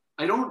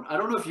 I don't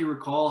know if you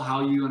recall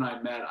how you and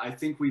I met. I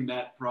think we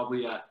met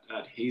probably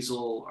at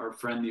Hazel, our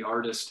friend, the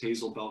artist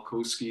Hazel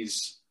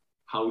Belkowski's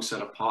house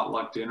at a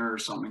potluck dinner or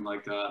something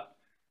like that.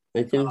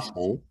 I think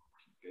so.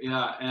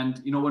 Yeah,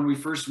 and you know, when we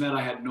first met,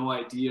 I had no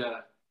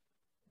idea,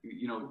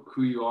 you know,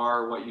 who you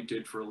are, what you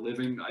did for a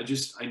living.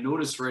 I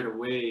noticed right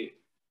away,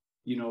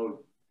 you know,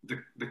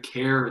 the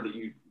care that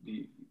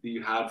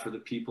you had for the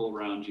people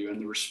around you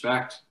and the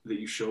respect that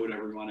you showed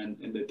everyone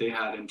and that they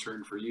had in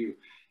turn for you.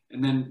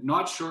 And then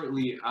not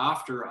shortly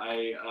after,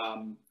 I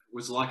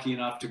was lucky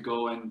enough to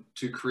go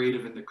to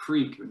Creative in the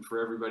Creek. And for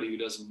everybody who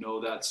doesn't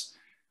know, that's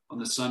on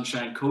the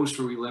Sunshine Coast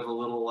where we live, a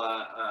little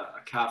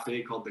a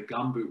cafe called the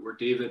Gumboot, where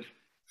David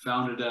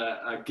founded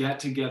a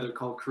get-together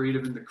called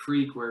Creative in the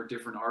Creek, where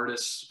different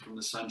artists from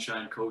the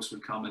Sunshine Coast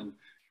would come and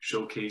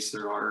showcase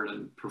their art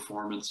and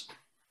performance.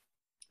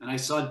 And I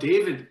saw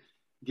David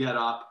get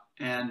up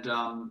and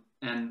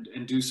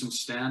do some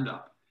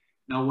stand-up.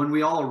 Now, when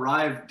we all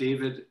arrived,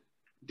 David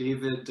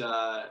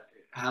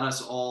had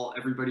us all,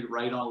 everybody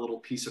write on a little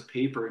piece of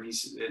paper,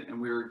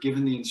 and we were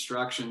given the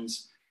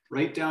instructions: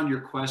 write down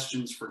your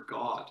questions for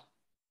God.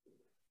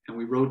 And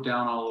we wrote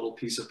down on a little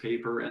piece of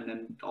paper, and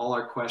then all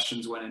our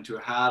questions went into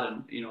a hat,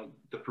 and you know,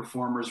 the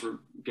performers were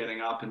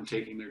getting up and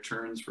taking their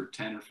turns for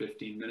 10 or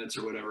 15 minutes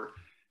or whatever.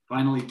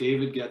 Finally,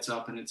 David gets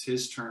up and it's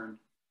his turn,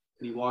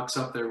 and he walks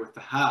up there with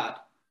the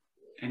hat,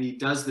 and he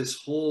does this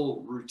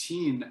whole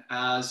routine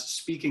as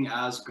speaking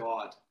as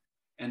God.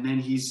 And then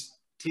he's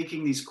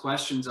taking these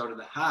questions out of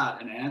the hat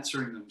and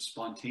answering them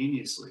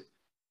spontaneously.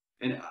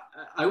 And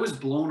I was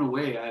blown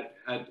away at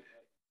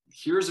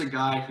here's a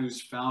guy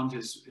who's found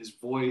his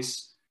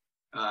voice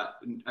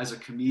as a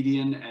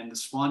comedian, and the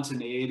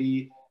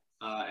spontaneity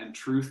and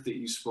truth that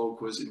you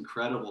spoke was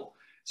incredible.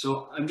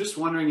 So I'm just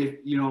wondering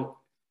if,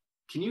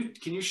 can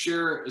you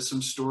share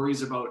some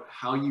stories about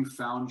how you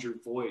found your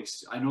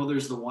voice? I know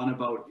there's the one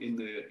about in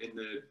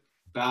the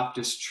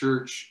Baptist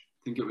church.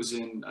 I think it was I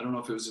don't know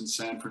if it was in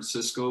San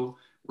Francisco,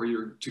 where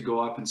you're to go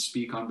up and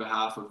speak on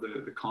behalf of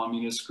the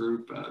communist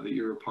group that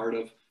you're a part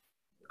of.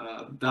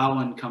 That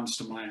one comes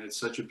to mind. It's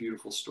such a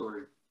beautiful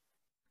story.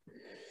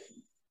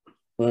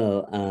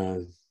 Well,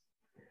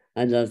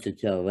 I'd love to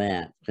tell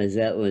that, because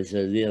that was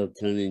a real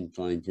turning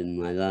point in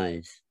my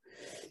life.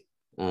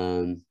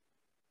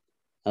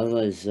 I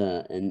was,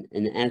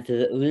 and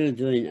after we were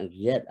doing a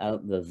Get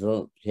Out the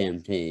Vote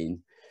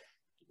campaign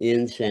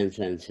in San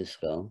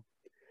Francisco,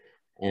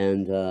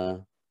 and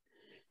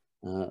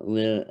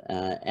we're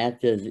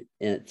active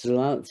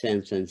throughout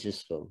San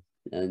Francisco,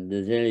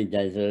 the very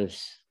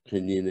diverse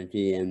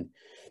community. And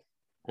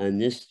on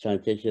this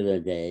particular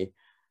day,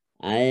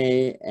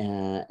 I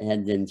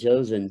had been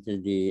chosen to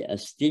be a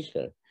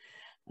speaker.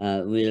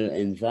 We were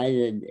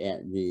invited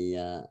at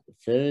the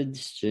 3rd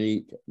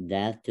Street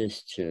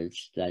Baptist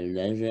Church by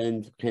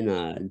Reverend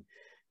Kennard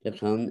to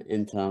come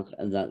and talk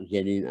about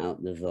getting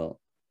out the vote.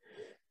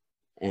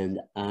 And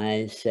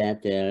I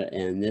sat there,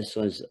 and this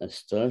was a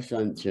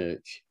storefront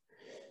church.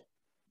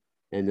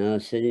 And I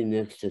was sitting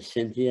next to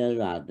Cynthia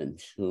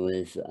Robbins, who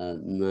is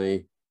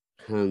my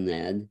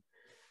comrade,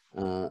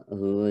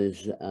 who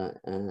is a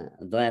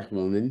Black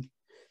woman.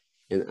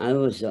 And I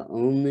was the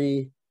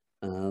only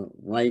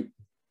white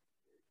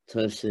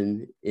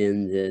person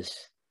in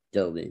this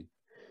building.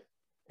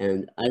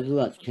 And I grew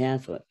up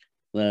Catholic,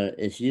 where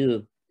if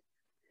you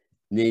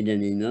made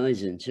any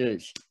noise in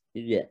church,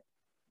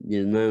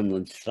 your mom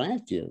would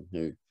slap you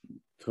or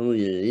pull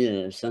your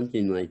ear or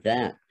something like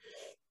that.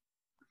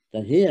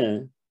 But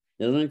here,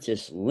 they weren't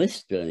just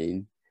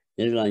whispering,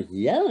 they're like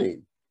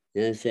yelling.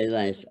 And I say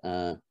like,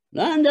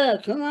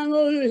 Rhonda, come on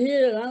over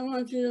here. I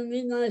want you to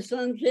meet my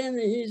son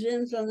Kenny. He's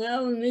in from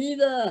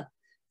Alameda.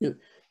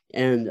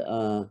 And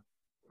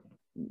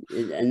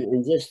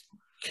just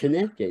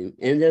connecting.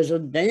 And there's a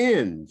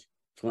band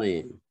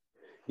playing,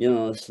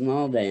 a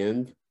small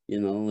band,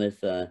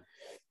 with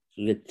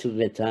 2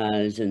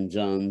 guitars and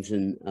drums,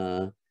 and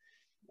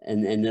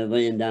they're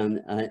laying down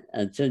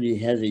a pretty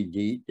heavy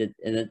beat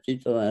that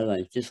people are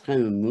like just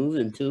kind of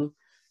moving to.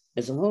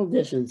 It's a whole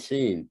different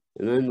scene.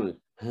 And I'm like,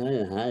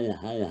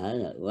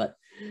 hi, what?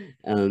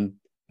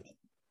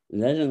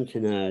 Reverend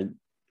Kennard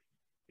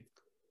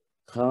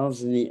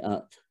calls me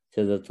up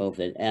to the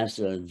pulpit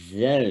after a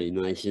very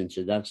nice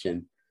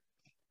introduction.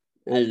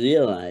 I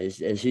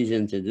realized as he's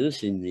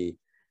introducing me,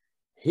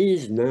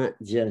 he's not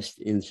just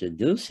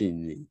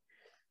introducing me,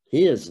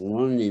 he is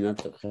warming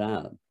up the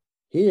crowd.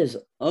 He is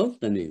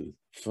opening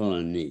for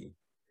me.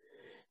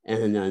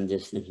 And I'm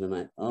just thinking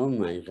like, oh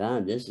my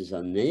God, this is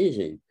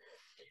amazing.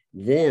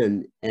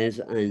 Then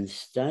as I'm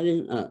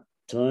starting up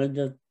toward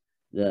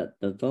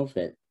the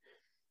pulpit,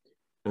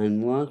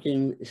 I'm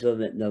walking so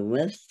that the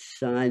left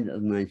side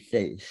of my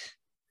face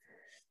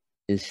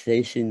is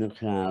facing the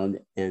crowd,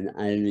 and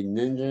I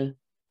remember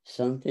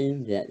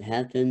something that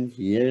happened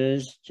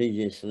years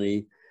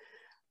previously.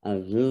 A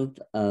group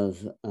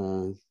of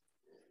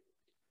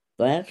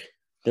Black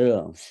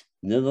girls,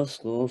 middle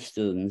school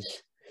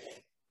students,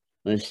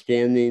 were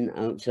standing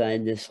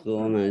outside the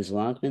school, and I was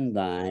walking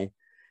by,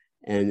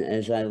 and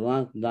as I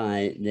walked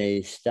by,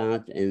 they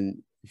stopped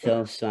and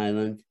fell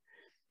silent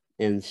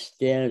and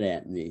stared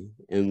at me,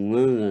 and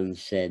one of them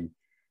said,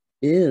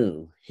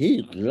 "Ew,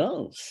 he's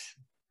gross."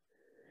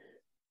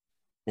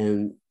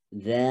 And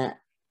that,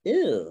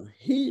 "Ew,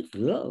 he's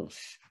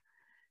gross,"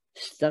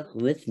 stuck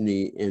with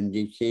me and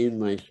became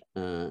like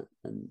a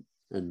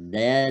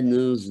bad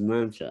news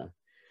mantra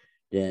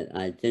that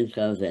I think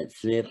of at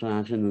 3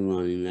 o'clock in the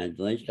morning. I'd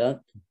wake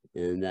up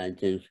and I'd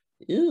think,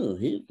 "Ew,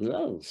 he's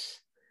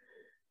gross."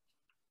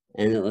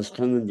 And it was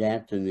coming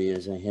back to me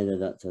as I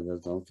headed up to the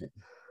pulpit.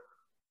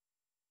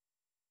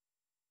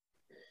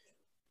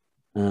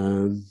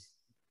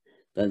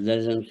 But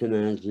Reverend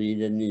Kennard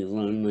greeted me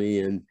warmly,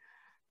 and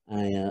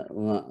I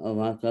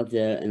walked up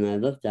there and I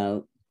looked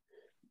out,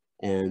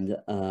 and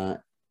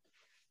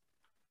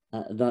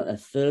about a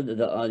third of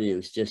the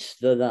audience just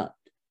stood up,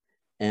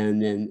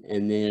 and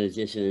they were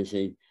just going to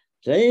say,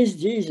 "Praise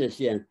Jesus,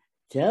 yeah,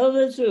 tell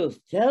the truth,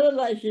 tell it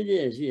like it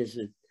is." He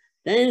said,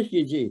 "Thank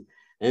you, Jesus."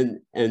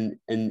 And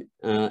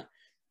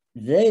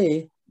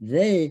they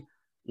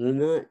were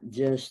not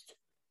just,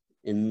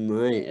 in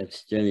my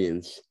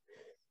experience,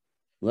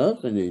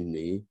 welcoming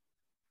me.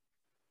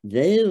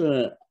 They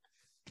were,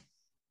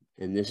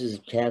 and this is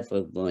a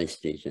Catholic boy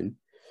speaking,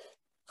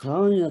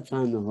 calling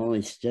upon the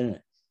Holy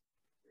Spirit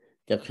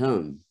to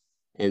come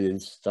and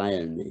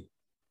inspire me.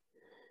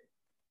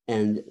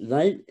 And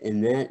right in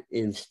that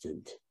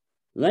instant,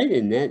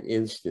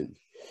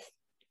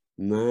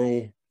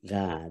 my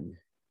God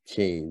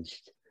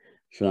changed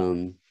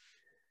from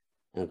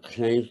a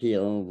cranky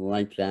old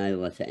white guy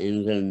with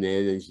anger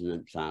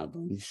management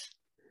problems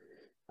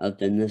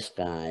up in the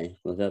sky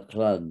with a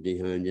club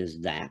behind his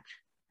back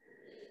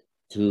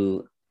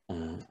to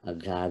a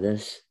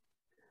goddess,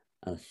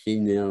 a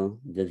female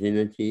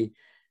divinity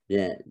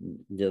that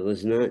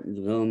was not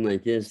going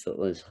like this, but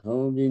was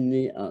holding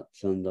me up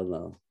from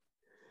below.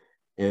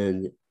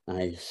 And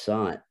I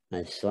saw it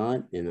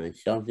and I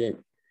felt it,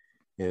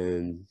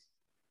 and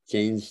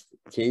changed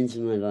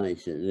my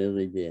life. It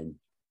really did.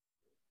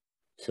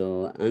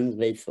 So I'm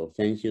grateful.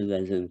 Thank you,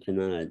 Reverend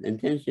Kennard. And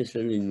thank you for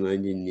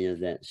reminding me of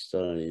that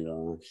story,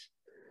 Ross.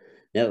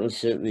 That was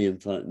certainly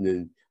important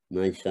in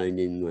my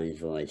finding my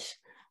voice.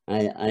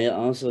 I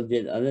also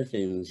did other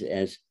things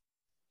as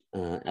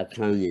a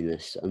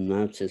communist, a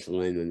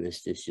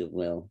Marxist-Leninist, if you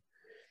will.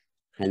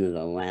 Kind of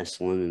the last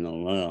one in the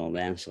world,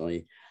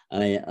 actually.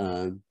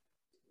 I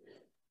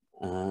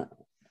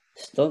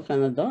spoke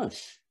on a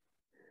bus.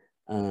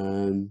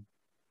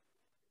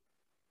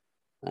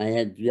 I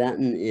had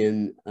gotten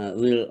in,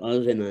 we were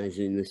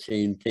organizing the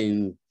same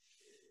thing,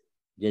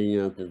 getting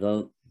out the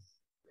vote.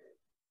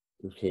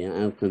 Okay,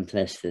 I'll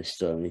confess this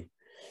story.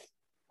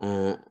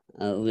 We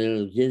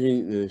were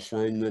giving an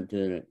assignment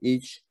to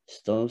each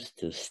supposed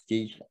to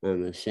speak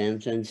on a San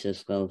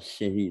Francisco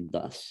city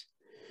bus.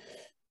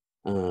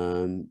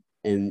 And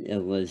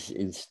it was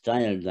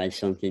inspired by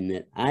something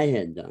that I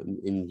had done,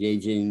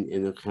 engaging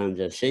in a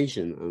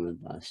conversation on the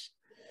bus.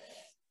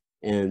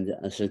 And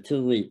for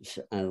 2 weeks,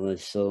 I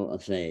was so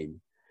afraid.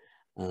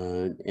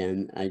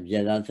 And I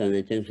get up and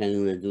I think I'm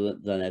going to do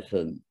it, but I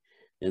couldn't.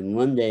 And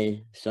one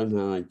day,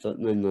 somehow, I put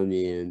my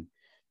money in,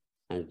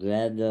 I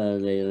grabbed the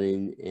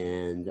railing,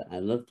 and I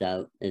looked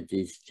out at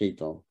these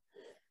people.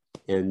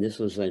 And this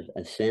was like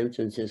a San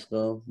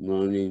Francisco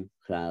morning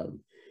crowd.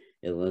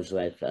 It was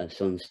like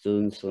some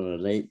students who were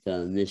late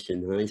to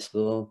Mission High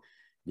School.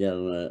 There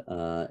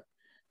were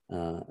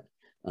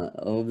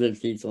older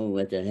people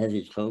with their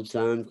heavy coats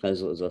on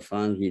because it was a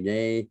foggy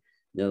day.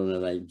 There were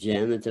like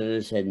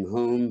janitors heading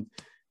home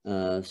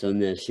from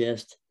their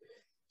shift,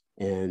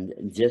 and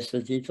just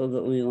the people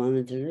that we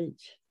wanted to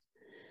reach.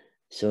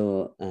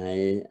 So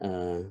I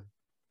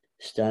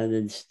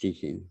started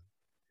speaking,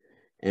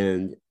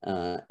 and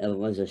it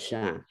was a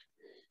shock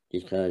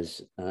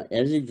because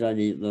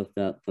everybody looked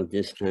up with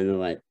this kind of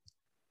like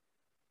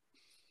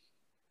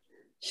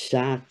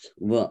shocked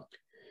look.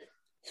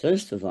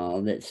 First of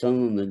all, that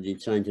someone would be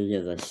trying to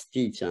give a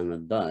speech on a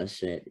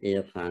bus at 8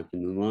 o'clock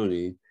in the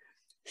morning.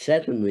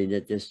 Secondly,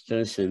 that this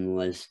person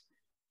was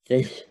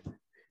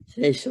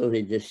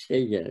facially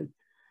disfigured.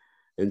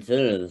 And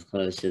third, of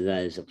course, that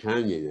I was a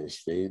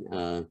communist.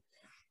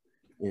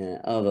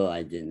 Although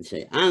I didn't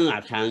say, I'm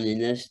a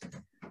communist.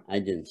 I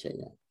didn't say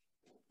that.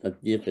 But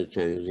you could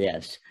kind of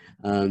guess.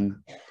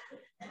 And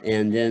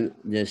then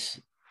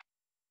this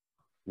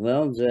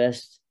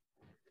well-dressed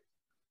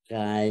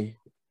guy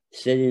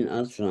sitting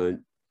up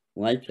front,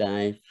 white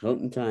guy, coat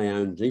and tie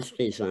on,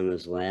 briefcase on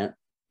his lap.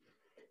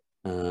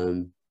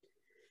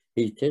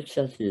 He picks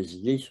up his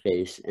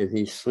briefcase and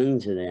he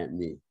swings it at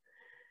me.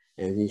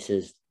 And he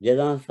says, "Get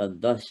off the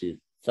bus, you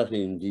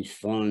fucking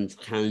deformed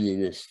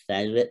communist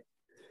faggot."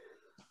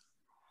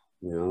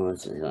 You know,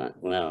 it's like,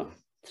 well,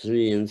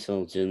 3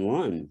 insults in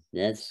one.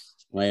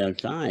 That's Leo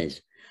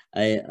ties.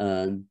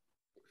 And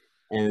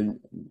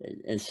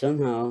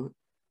somehow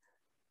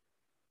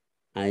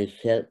I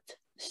kept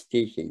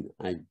speaking.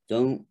 I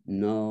don't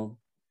know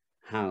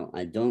how.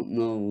 I don't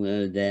know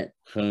where that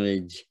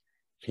courage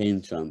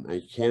came from.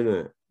 I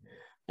cannot.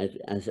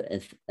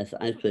 If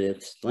I could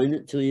explain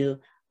it to you,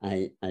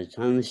 I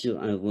promise you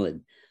I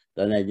would.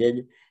 But I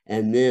did.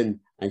 And then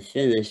I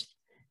finished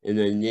and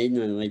I made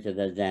my way to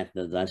the back of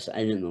the bus.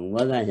 I didn't know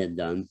what I had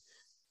done.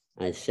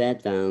 I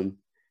sat down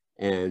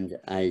and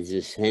I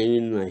just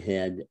hanging my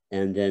head.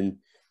 And then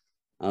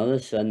all of a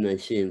sudden I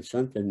see in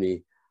front of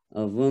me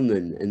a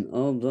woman, an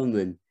old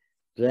woman,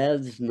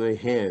 grabs my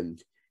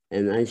hand.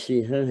 And I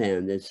see her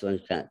hand. It's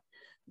like got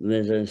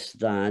little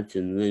spots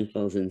and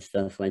wrinkles and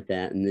stuff like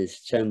that. And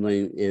it's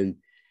trembling. And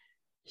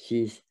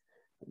she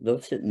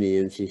looks at me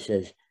and she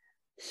says,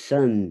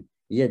 "Son,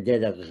 you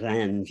did a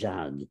grand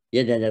job.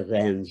 You did a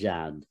grand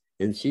job."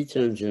 And she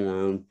turns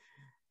around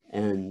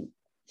and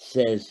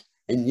says,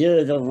 "And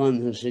you're the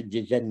one who said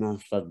you're getting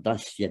off the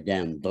bus, you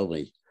damn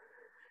bully."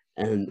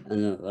 And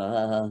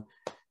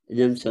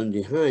then from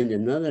behind,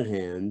 another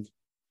hand,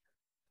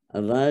 a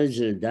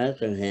larger,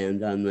 darker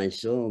hand on my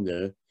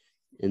shoulder,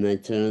 and I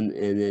turn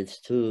and it's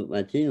 2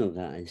 Latino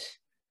guys.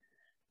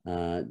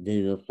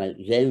 They look like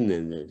gang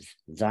members,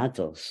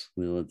 Zatos,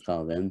 we would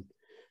call them.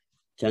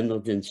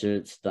 Templeton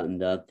shirts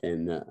buttoned up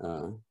and,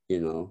 you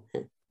know,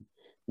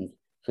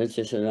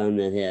 purchase around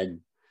their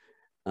head.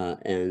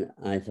 And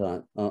I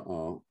thought,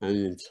 uh-oh,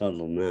 I'm in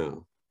trouble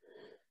now.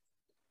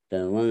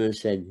 The one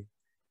said,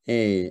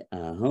 "Hey,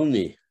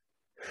 homie,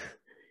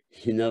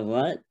 you know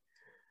what?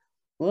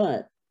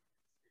 What?"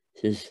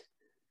 Says,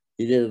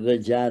 "You did a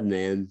good job,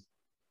 man,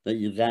 but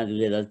you got to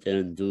get up there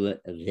and do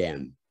it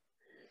again."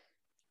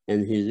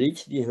 And he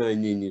reached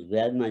behind me and he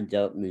grabbed my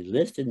belt and he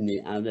lifted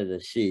me out of the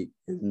seat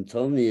and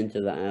pulled me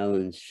into the aisle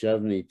and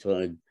shoved me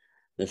toward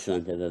the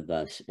front of the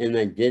bus. And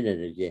I did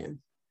it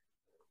again.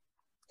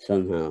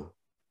 somehow.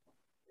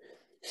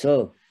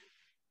 So,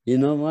 you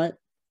know what?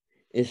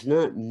 It's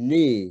not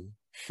me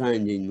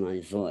finding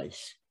my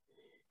voice.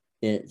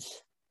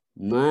 It's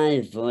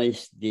my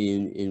voice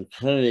being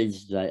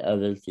encouraged by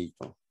other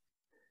people.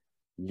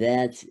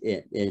 That's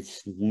it.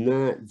 It's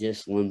not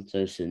just one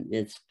person,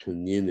 it's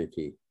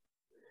community.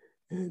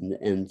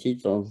 And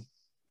people,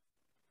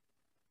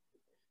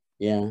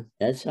 yeah,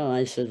 that's how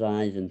I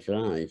survive and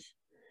thrive.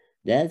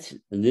 That's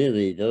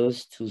really,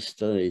 those two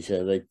stories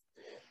are like,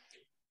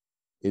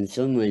 in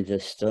some ways, the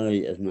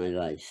story of my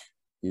life.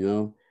 You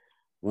know,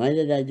 why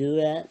did I do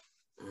that?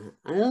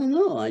 I don't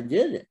know. I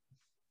did it,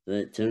 but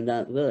it turned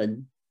out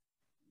good.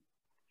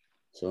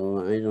 So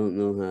I don't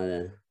know how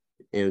to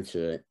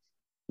answer it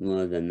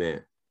more than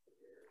that.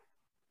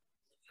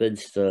 Good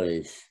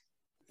stories.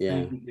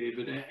 Yeah. Thank you,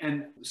 David.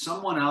 And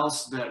someone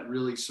else that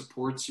really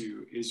supports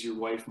you is your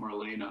wife,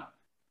 Marlena.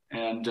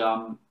 And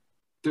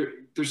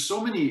there's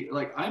so many,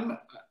 like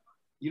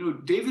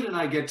David and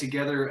I get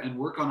together and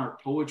work on our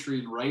poetry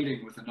and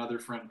writing with another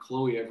friend,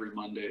 Chloe, every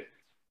Monday.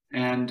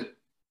 And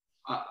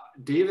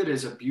David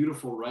is a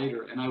beautiful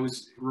writer. And I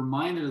was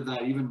reminded of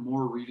that even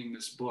more reading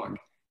this book.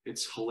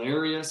 It's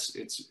hilarious,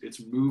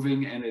 it's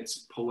moving, and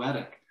it's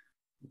poetic.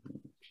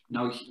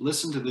 Now,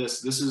 listen to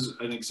this. This is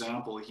an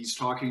example. He's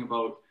talking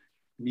about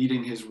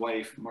meeting his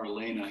wife,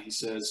 Marlena. He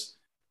says,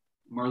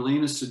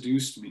 Marlena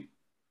seduced me.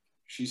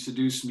 She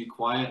seduced me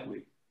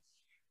quietly,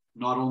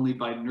 not only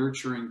by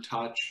nurturing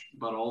touch,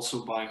 but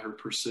also by her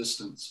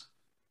persistence,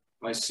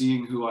 by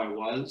seeing who I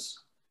was,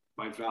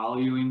 by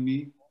valuing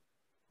me,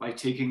 by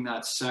taking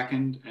that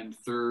second and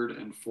third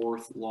and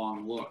fourth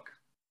long look.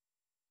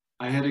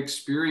 I had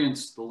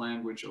experienced the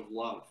language of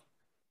love.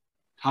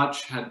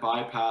 Touch had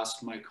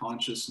bypassed my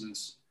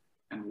consciousness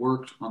and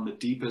worked on the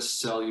deepest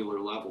cellular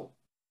level.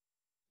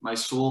 My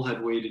soul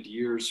had waited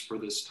years for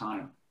this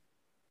time.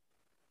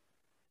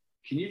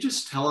 Can you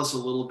just tell us a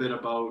little bit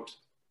about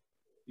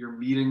your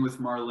meeting with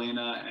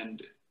Marlena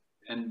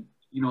and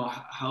you know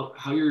how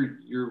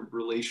your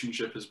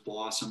relationship has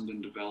blossomed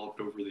and developed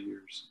over the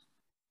years?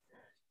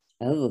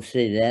 I will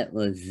say that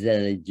was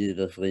very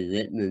beautifully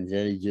written and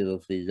very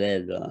beautifully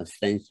read, Ross.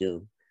 Thank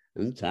you.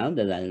 I'm proud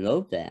that I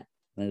wrote that.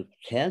 I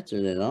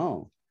captured it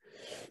all.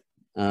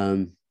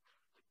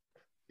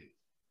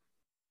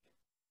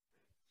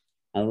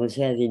 I was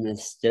having a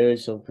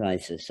spiritual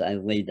crisis. I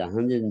weighed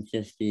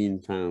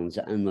 115 pounds.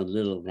 I'm a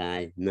little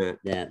guy, not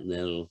that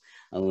little.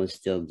 I was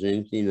still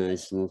drinking. I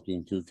was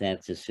smoking 2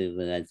 packs of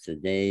cigarettes a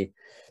day.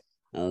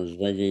 I was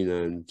living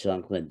on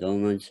chocolate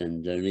donuts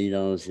and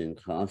Doritos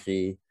and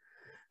coffee.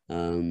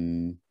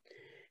 But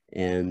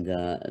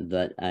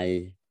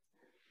I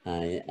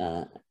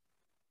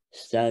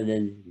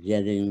started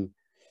getting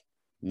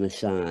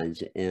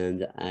massage,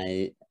 and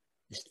I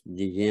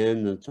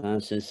began the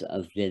process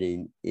of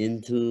getting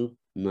into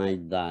my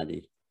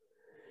body.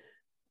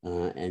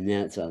 And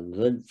that's a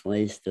good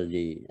place to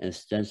be,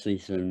 especially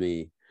for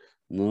me.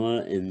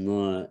 More and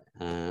more,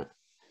 I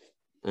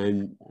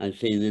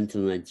came into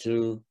my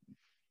true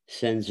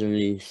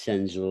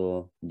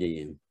sensual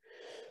being.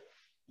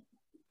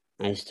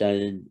 I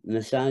started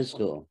massage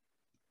school,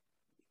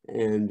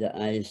 and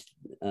I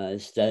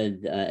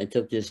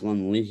took this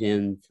one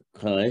weekend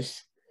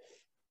course.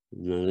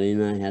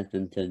 Marlena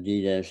happened to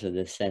be there for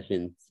the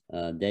second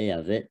day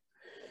of it.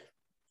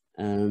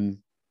 And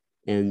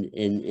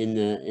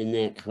in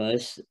that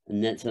course, I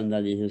met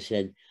somebody who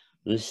said,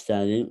 we're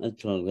starting a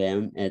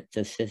program at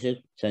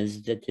Pacific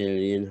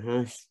Presbyterian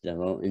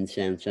Hospital in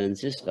San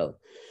Francisco,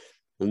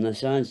 a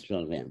massage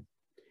program.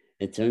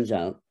 It turns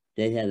out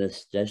they had a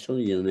special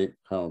unit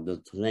called the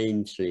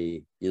Plane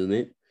Tree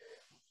Unit,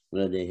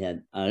 where they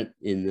had art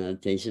in the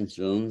patients'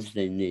 rooms,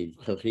 they made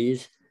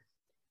cookies,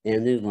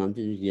 and they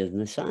wanted to give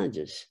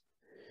massages.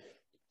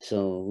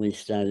 So we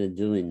started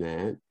doing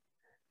that.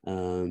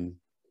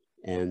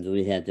 And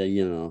we had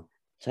to,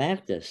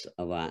 practice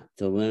a lot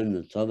to learn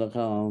the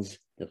protocols,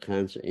 the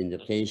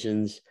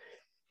contraindications,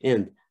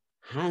 and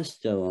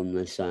hospital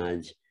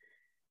massage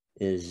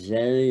is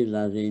very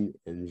loving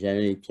and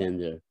very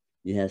tender.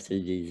 You have to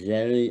be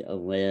very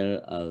aware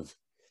of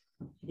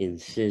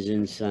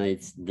incision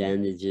sites,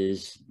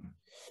 bandages,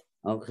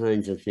 all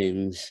kinds of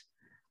things.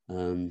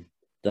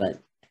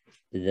 But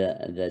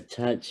the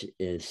touch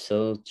is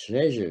so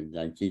treasured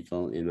by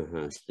people in the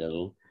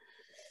hospital.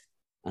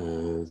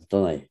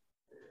 Boy.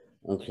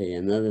 Okay,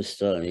 another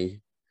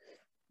story.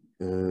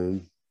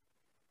 The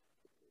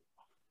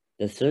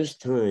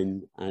first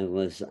time I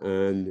was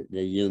on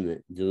the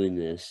unit doing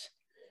this,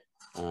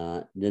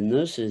 the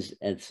nurses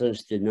at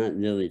first did not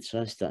really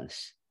trust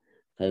us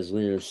because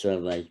we were sort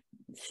of like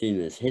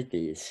seen as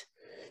hippies.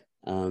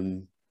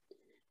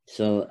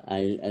 So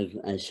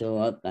I show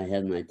up, I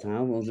had my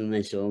towel over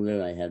my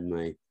shoulder, I had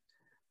my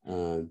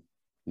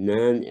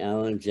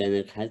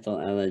non-allergenic,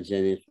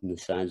 hypoallergenic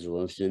massage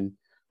lotion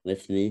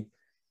with me.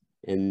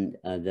 And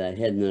the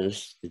head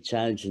nurse, the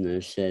charge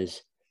nurse,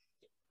 says,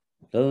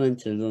 go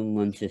into room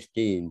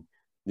 115,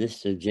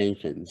 Mr.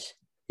 Jenkins.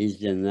 He's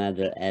been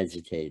rather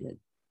agitated.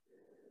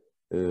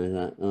 And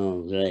I thought,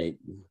 oh, great.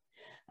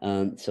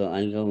 So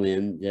I go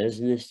in, there's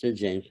Mr.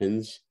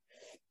 Jenkins.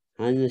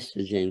 Hi,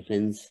 Mr.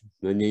 Jenkins.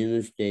 My name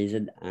is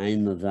David.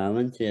 I'm a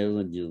volunteer.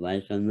 Would you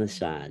like a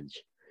massage?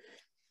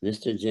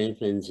 Mr.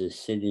 Jenkins is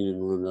sitting in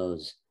one of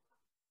those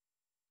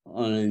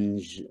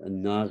orange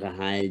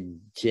naugahyde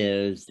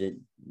chairs that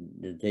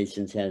the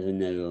patients have in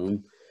their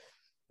room.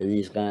 And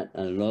he's got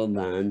a robe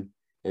on,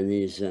 and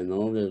he's an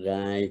older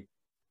guy,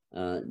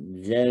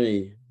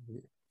 very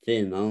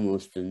thin,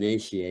 almost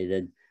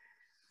emaciated.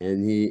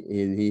 And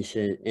he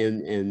said,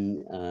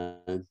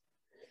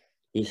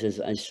 he says,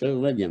 I sure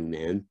would, young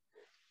man.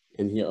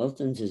 And he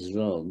opens his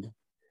robe,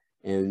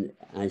 and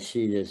I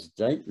see this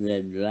bright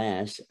red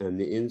rash on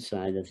the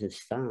inside of his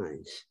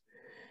thighs.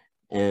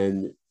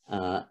 And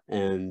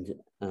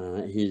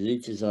he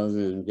reaches over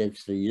and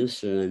gets the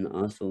Eucerin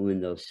off the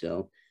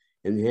windowsill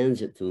and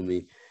hands it to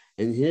me.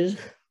 And here's,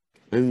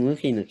 I'm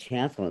looking at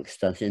Catholic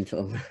stuff into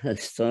a lot of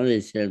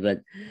stories here,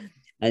 but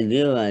I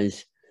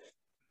realized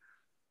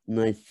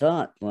my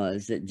thought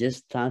was that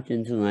just popped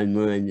into my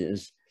mind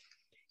is,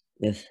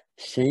 if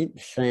St.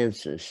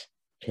 Francis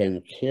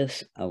can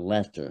kiss a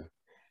leper,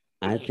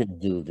 I can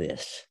do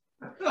this.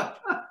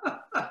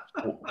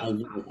 I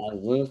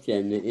worked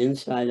in the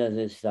inside of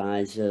his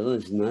thighs. There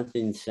was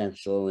nothing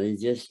sexual. He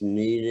just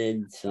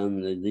needed some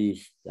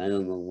relief. I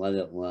don't know what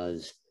it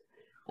was.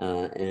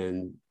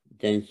 And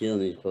thank you.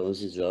 And he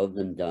closes his robe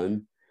and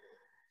done.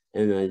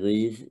 And I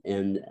leave,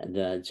 and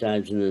the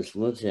charge nurse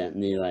looks at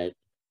me like,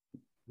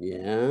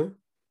 yeah,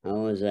 how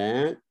was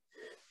that?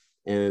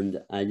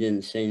 And I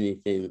didn't say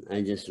anything.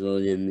 I just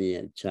wrote in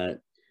the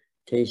chart,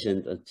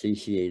 patient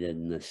appreciated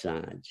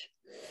massage.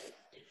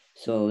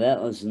 So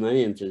that was my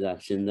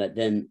introduction. But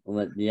then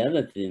what the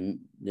other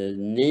thing, the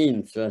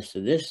main thrust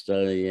of this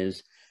story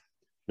is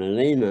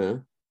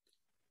Marlena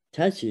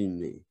touching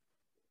me.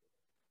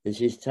 And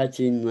she's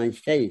touching my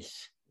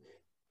face.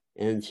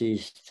 And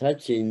she's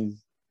touching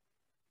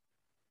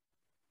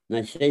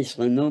my face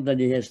when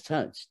nobody has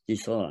touched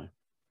before.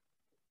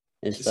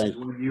 It's this like, is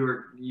when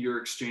you're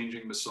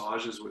exchanging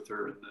massages with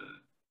her in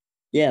the...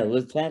 Yeah,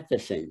 we're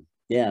practicing.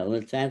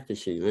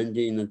 I'm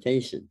being a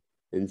patient,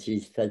 and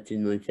she's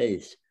touching my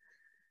face.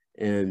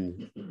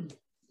 And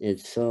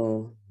it's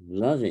so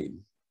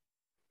loving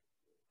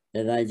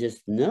that I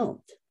just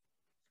melt.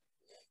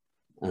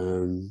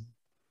 So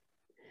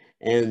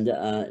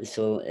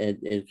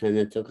it kind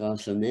of took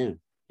off from there.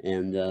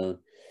 And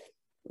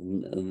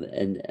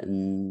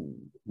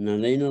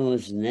Marlena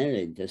was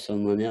married to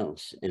someone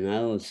else, and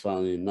I was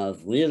falling in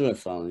love. We were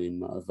falling in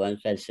love. Like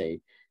I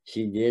say,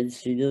 she did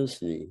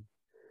seduce me,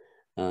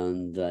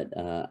 but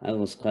I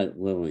was quite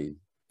willing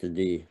to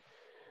be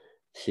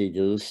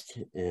seduced,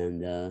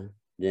 and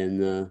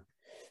then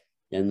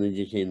we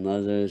became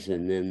lovers,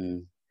 and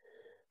then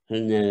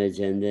her marriage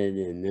ended,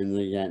 and then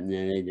we got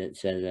married,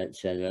 etc.,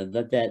 etc.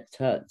 But that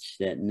touch,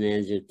 that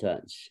magic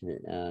touch,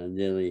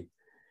 really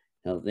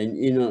helped. And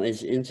you know,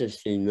 it's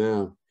interesting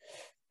now.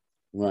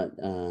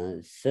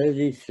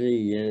 33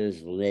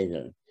 years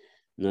later,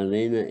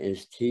 Marlena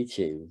is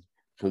teaching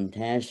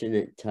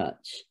compassionate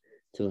touch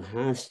to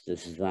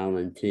hospice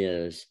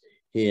volunteers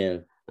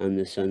here on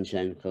the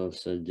Sunshine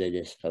Coast of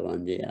British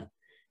Columbia.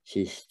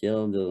 She's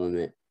still doing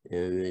it,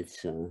 and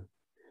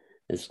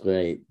it's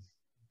great.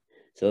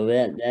 So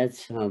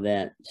that's how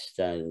that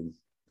started.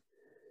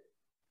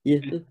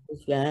 You've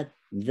got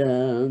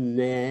the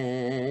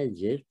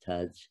magic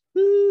touch.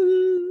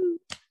 Woo!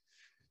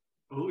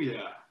 Oh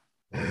yeah.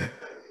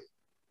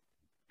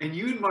 And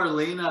you and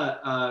Marlena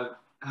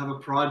have a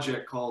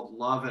project called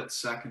Love at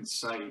Second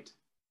Sight,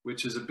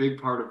 which is a big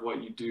part of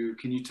what you do.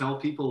 Can you tell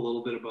people a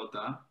little bit about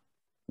that?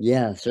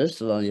 Yeah, first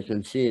of all, you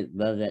can see it,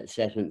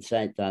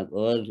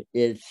 loveatsecondsight.org.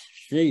 It's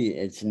free,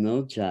 it's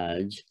no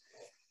charge.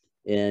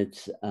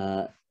 It's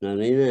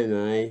Marlena and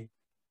I,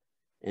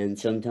 and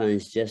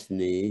sometimes just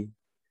me,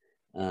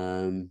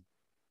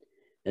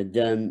 have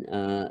done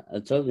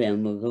a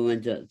program. We'll go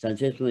into,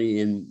 particularly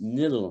in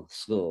middle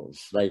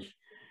schools, like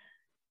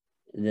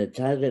the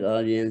target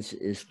audience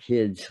is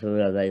kids who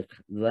are like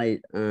right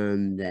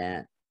on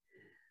that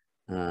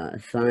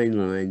fine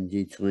line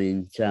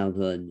between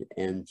childhood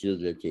and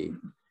puberty.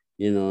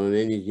 You know, on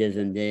any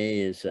given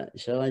day is,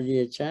 shall I be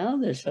a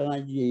child or shall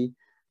I be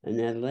an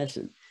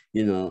adolescent?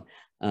 You know,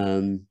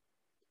 and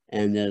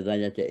they're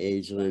right at the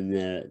age when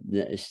they're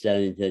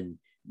starting to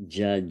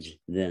judge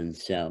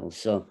themselves.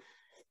 So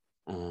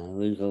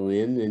we go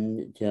in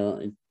and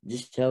tell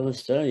the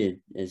story.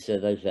 It's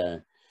like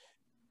a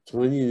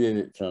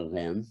 20-minute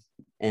program,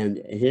 and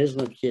here's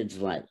what kids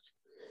like.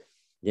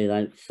 They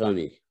like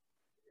funny.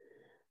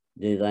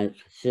 They like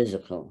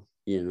physical,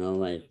 you know,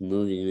 like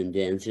moving and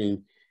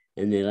dancing,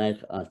 and they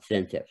like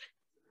authentic.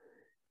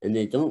 And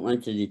they don't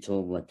like to be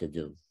told what to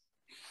do.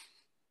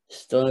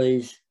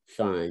 Stories,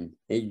 fine.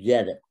 They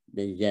get it.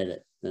 But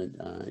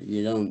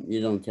you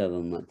don't tell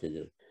them what to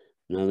do.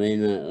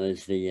 Marlena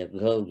was the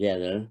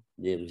go-getter,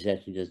 the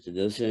executive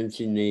producer, and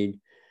she made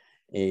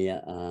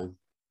a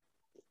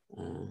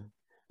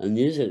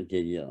music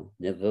video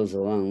that goes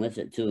along with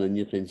it too, and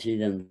you can see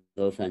them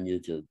both on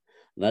YouTube.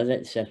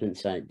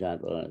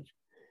 loveatsecondsight.org.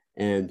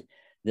 And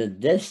the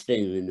best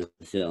thing in the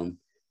film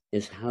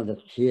is how the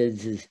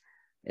kids'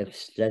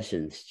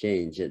 expressions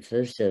change. At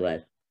first, they're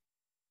like,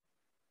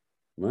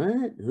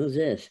 "What? Who's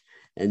this?"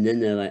 And then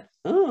they're like,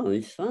 "Oh,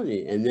 he's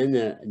funny." And then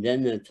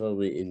they're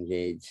totally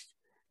engaged,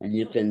 and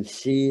you can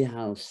see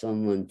how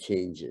someone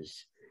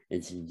changes.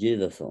 It's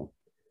beautiful.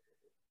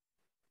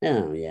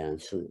 Oh yeah,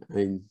 so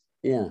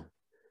yeah,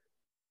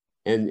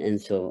 and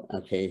so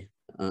okay,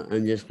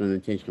 I'm just going to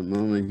take a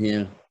moment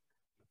here.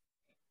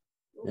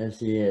 There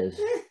she is.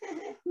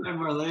 Hi,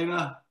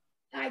 Marlena.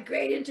 Hi,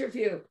 great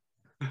interview.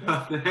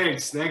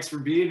 Thanks for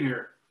being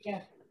here.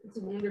 Yeah, it's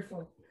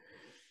wonderful.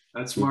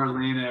 That's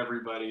Marlena,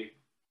 everybody.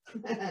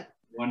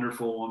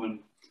 Wonderful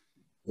woman.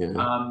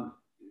 Yeah.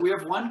 We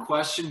have one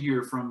question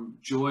here from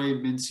Joy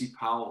Mincy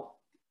Powell,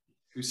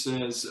 who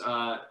says,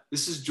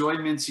 this is Joy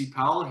Mincy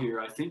Powell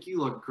here. I think you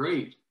look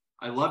great.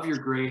 I love your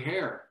gray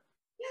hair.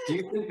 Do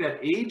you think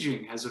that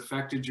aging has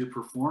affected your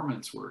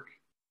performance work?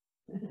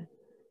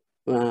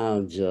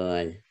 Wow,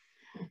 Joy.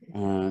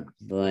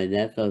 Boy,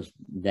 that goes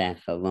back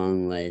a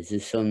long ways.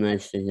 It's so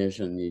nice to hear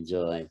from you,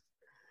 Joy.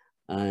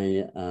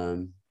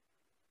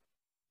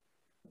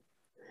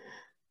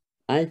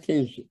 I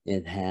think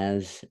it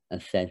has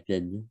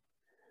affected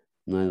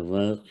my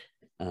work.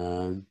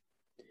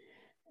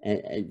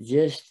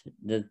 Just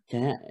the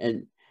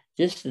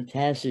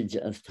passage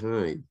of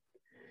time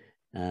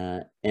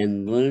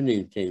and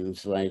learning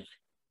things like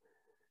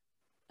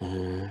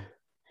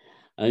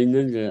I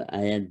remember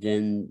I had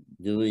been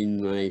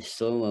doing my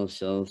solo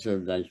show for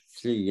like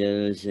 3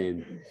 years,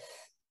 and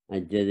I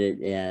did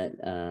it at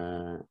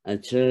a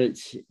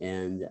church.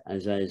 And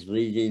as I was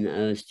leaving,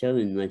 I was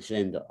telling my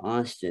friend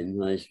Austin,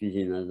 who I was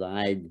giving a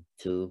ride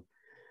to,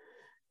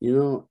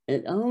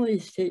 it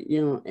always takes,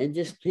 it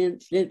just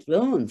can't get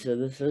going for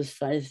the first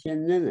 5,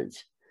 10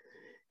 minutes.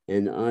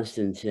 And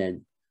Austin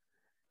said,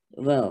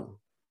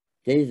 "Well,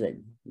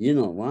 David, you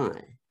know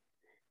why?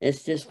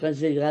 It's just because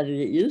they got to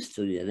get used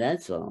to you,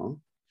 that's all."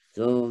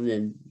 So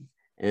then,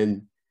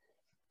 and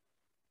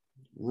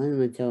why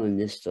am I telling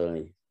this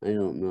story? I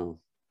don't know.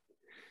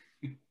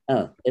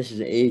 Oh, this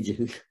is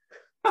aging.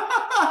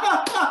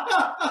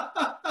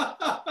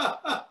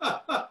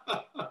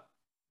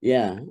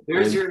 Yeah.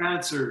 There's your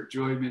answer,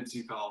 Joy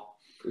Mincy Powell.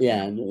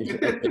 Yeah,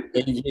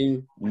 it's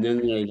aging,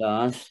 memory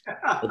loss.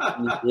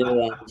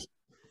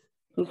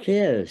 Who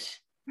cares?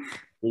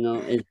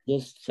 It's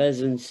just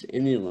presence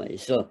anyway.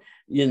 So,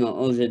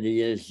 over the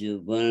years,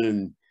 you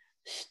learn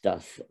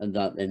stuff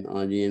about an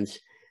audience.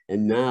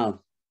 And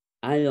now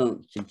I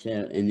don't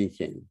prepare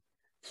anything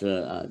for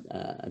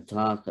a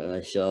talk or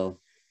a show.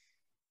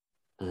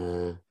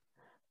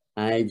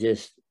 I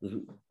just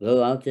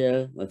go out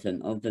there with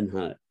an open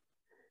heart.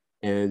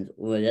 And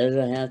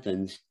whatever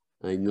happens,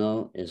 I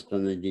know it's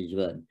going to be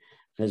good.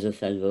 Because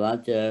if I go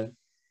out there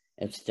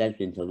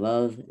expecting to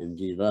love and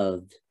be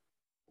loved,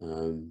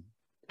 then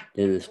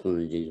it's going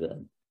to be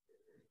good.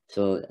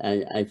 So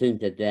I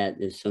think that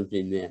is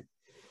something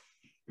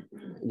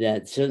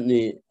that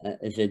certainly,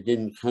 if it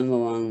didn't come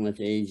along with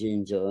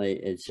aging, Joy,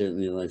 it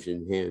certainly was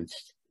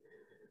enhanced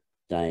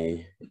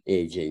by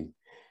aging.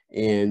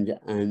 And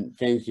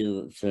thank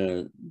you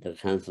for the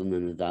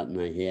compliment about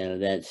my hair.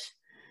 That's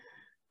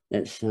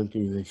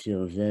something I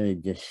feel very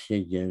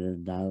disfigured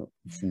about.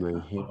 It's my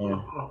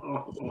hair.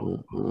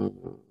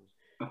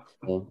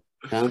 So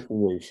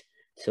compliments.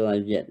 So I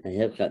get a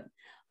haircut.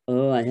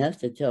 Oh, I have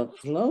to tell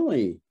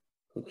Chloe,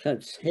 who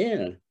cuts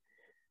hair,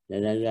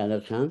 that I got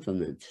a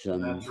compliment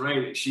from. That's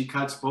right. She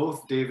cuts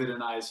both David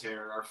and I's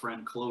hair. Our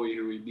friend Chloe,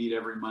 who we meet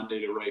every Monday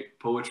to write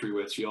poetry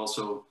with, she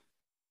also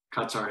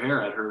cuts our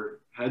hair at her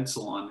head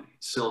salon,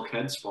 Silk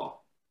Head Spa.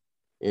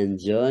 And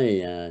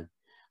Joy,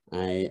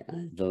 I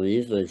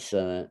believe was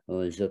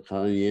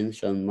calling in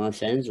from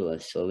Los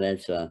Angeles, so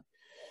that's a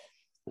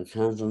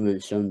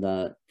compliment from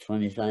about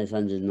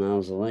 2,500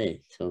 miles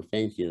away. So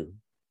thank you.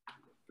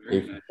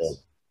 Very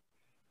nice.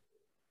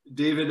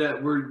 David,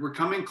 we're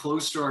coming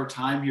close to our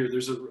time here.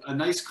 There's a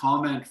nice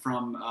comment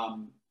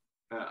from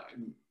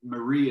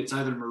Marie. It's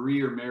either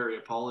Marie or Mary.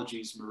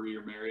 Apologies, Marie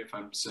or Mary, if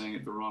I'm saying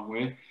it the wrong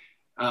way.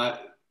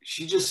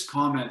 She just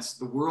comments,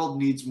 "The world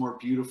needs more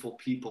beautiful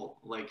people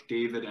like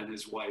David and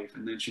his wife."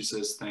 And then she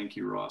says, "Thank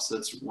you, Ross."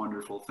 That's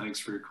wonderful. Thanks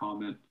for your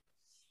comment,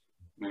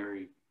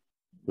 Mary.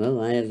 Well,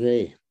 I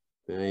agree.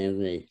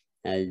 I'll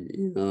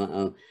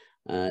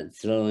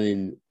throw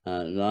in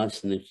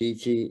Ross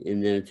Nikichi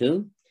in there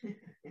too.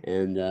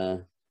 And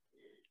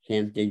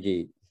Camp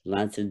Diggy,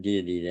 lots of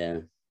beauty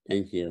there.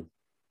 Thank you.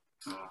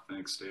 Oh,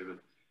 thanks, David.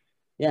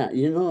 Yeah,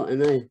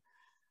 and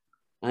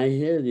I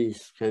hear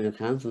these kind of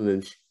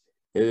compliments,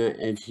 and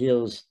it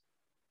feels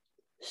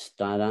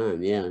spot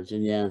on. Yeah, so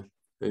yeah,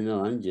 I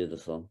know I'm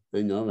beautiful.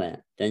 I know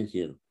that. Thank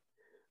you.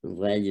 I'm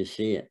glad you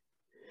see it.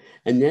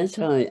 And that's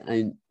how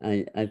I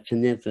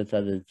connect with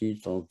other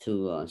people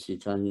too, Ross. You're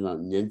talking about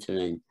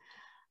mentoring.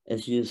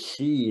 If you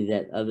see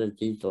that other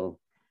people,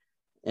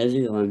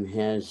 everyone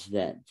has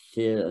that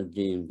fear of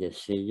being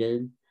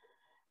disfigured,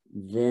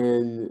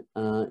 then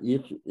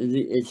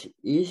it's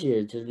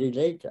easier to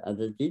relate to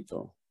other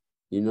people.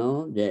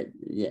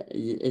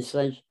 It's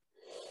like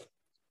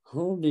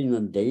holding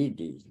a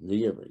baby,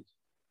 really.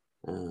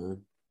 You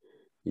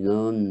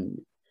know,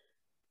 and,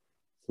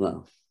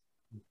 well,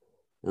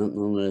 I don't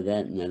know where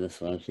that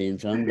metaphor came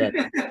from, but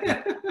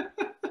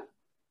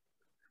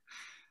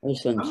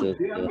there's some truth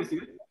to I'm it. with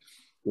you.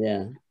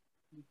 Yeah.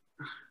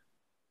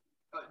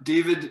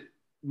 David,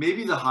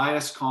 maybe the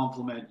highest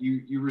compliment,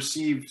 you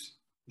received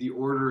the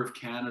Order of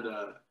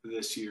Canada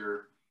this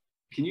year.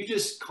 Can you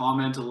just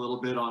comment a little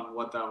bit on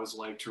what that was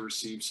like to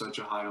receive such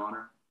a high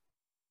honor?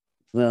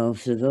 Well,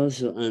 for those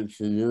who aren't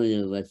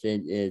familiar with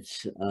it,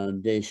 it's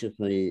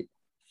basically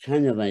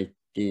kind of like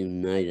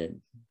being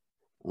knighted,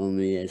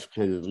 only it's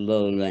kind of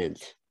low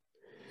rent.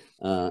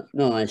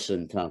 No, I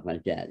shouldn't talk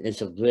like that.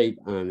 It's a great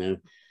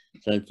honor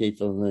for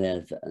people who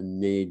have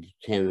made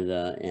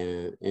Canada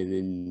and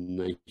in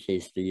my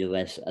case, the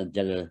US, a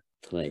better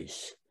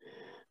place.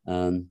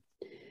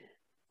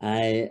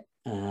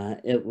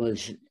 It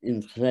was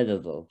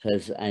incredible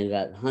because I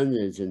got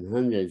hundreds and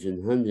hundreds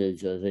and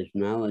hundreds of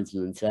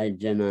acknowledgements. I'd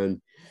been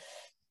on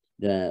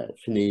the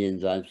Canadian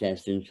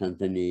Broadcasting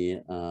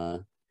Company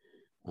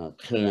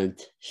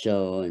current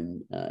show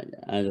and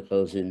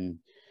articles in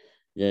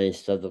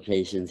various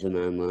publications and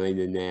online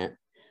and that.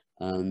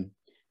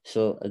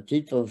 So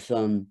people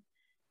from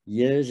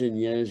years and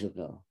years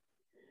ago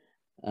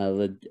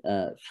would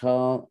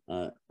call,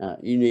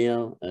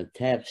 email, or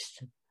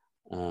text,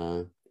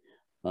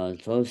 or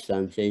post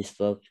on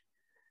Facebook,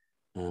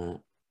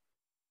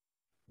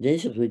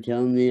 basically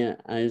telling me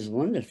I was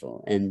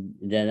wonderful and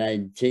that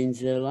I'd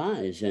changed their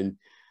lives and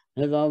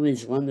heard all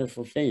these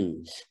wonderful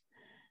things.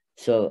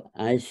 So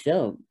I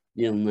felt,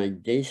 my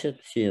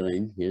basic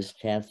feeling, here's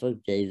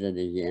Catholic David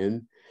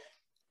again,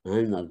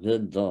 I'm a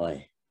good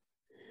boy,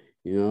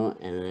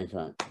 and I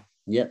thought,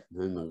 yep,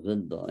 I'm a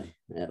good boy.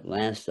 At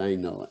last I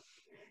know it.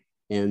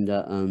 And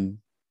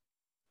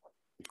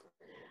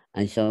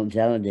I felt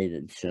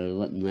validated for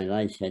what my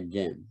life had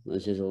been,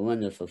 which is a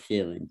wonderful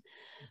feeling.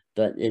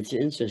 But it's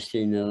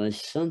interesting, there was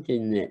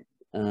something that,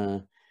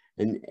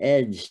 an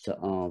edge to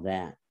all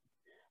that,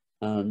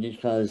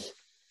 because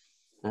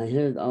I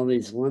heard all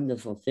these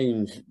wonderful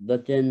things,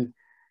 but then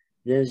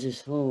there's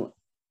this whole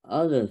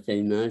other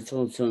thing. I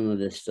told some of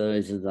the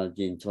stories about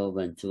being told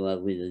I'm too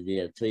ugly to be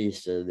a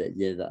priest, or that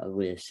you're the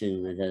ugliest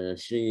thing I've ever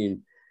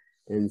seen,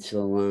 and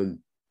so on.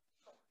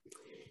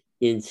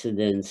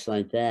 Incidents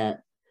like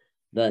that.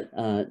 But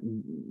so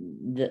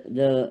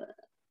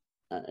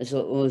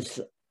it was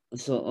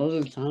so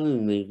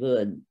overwhelmingly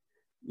good,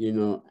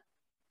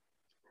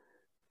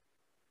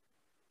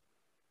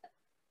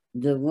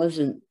 there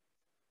wasn't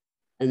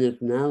an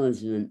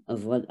acknowledgement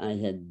of what I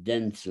had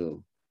been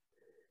through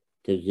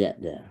to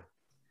get there.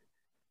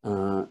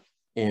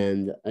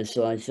 And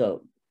so I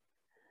felt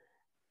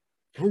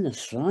kind of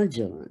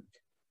fraudulent,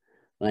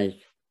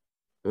 like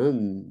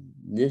I'm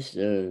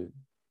Mr.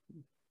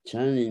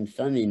 Charming,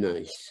 funny,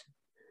 nice.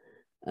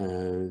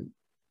 Well,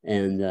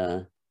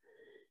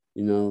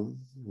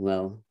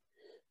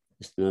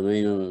 Miss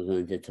Marlena was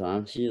going to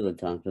talk. She would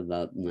talk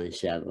about my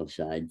shadow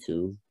side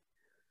too,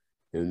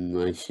 and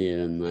my fear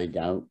and my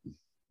doubt,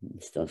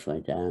 and stuff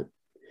like that.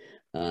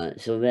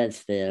 So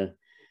that's there.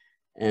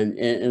 And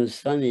it was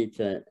funny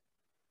to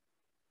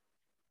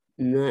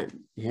not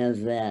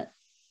have that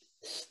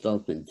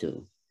spoken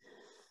to.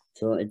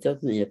 So it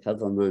took me a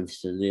couple of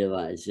months to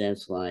realize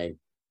that's why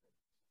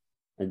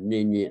it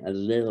made me a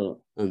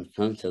little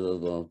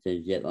uncomfortable to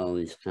get all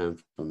these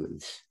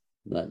compliments.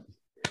 But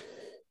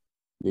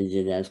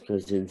maybe that's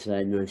because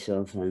inside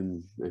myself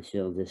I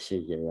feel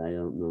disfigured. I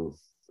don't know.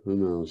 Who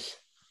knows?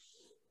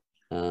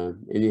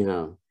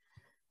 Anyhow,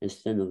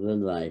 it's been a good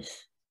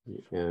life.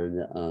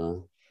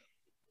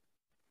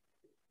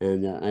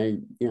 And I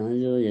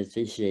really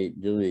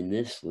appreciate doing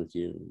this with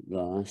you,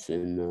 Ross,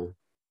 and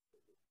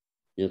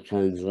your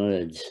kind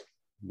words.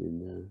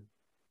 And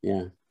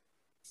yeah.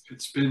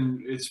 It's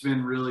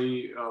been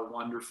really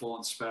wonderful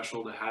and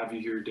special to have you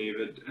here,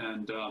 David.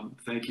 And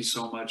thank you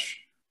so much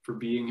for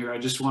being here. I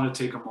just want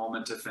to take a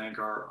moment to thank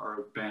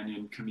our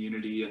Banyan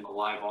community and the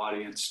live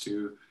audience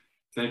too.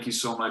 Thank you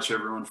so much,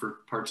 everyone,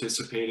 for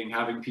participating.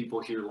 Having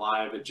people here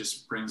live, it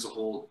just brings a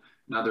whole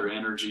another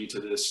energy to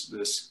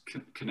this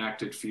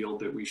connected field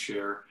that we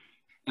share.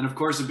 And of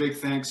course, a big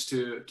thanks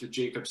to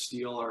Jacob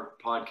Steele, our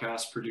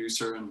podcast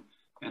producer and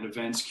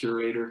events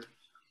curator.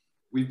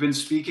 We've been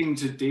speaking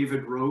to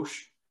David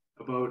Roche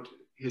about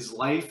his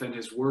life and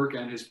his work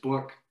and his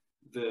book,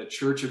 The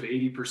Church of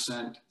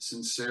 80%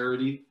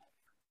 Sincerity.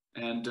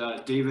 And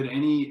David,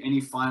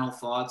 any final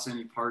thoughts,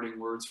 any parting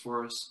words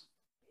for us?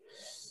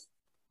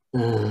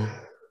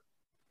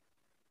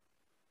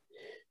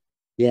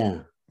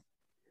 Yeah.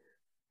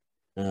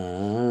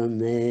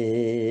 Amazing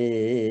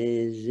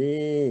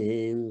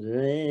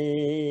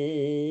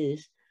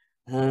grace,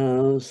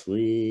 how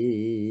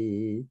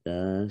sweet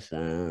the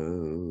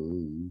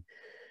sound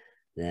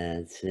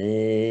that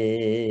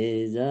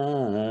saves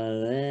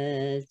a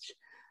wretch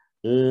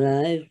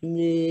like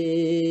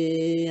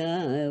me.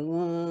 I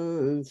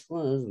once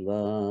was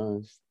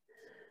lost,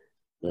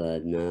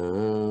 but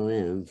now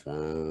am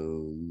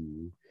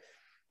found.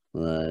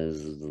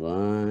 Was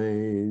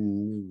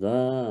blind,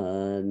 but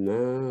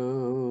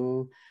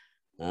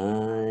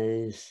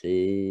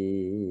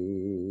sea.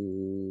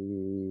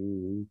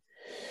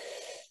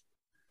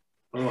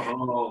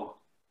 Oh,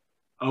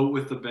 out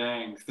with the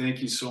bang.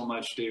 Thank you so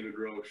much, David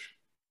Roche.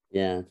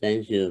 Yeah,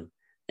 thank you.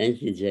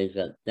 Thank you,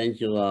 Jacob. Thank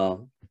you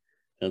all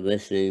for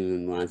listening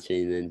and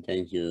watching, and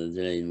thank you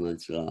very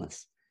much,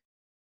 Ross.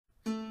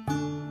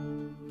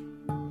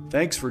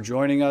 Thanks for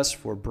joining us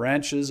for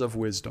Branches of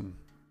Wisdom,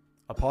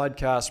 a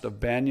podcast of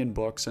Banyan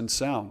Books and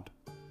Sound,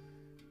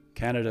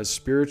 Canada's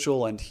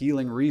spiritual and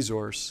healing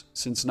resource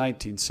since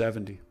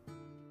 1970.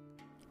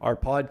 Our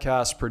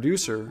podcast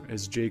producer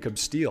is Jacob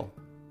Steele.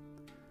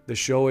 The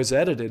show is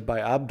edited by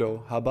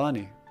Abdo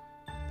Habani.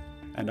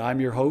 And I'm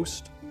your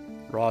host,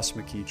 Ross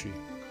McKeechee.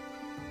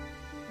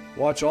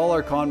 Watch all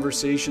our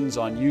conversations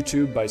on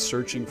YouTube by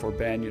searching for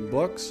Banyan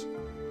Books,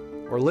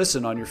 or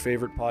listen on your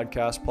favorite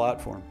podcast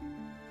platform.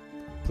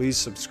 Please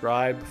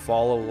subscribe,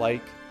 follow,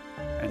 like,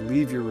 and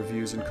leave your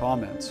reviews and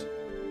comments.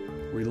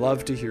 We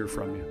love to hear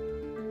from you.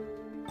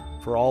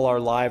 For all our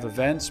live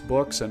events,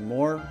 books, and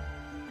more,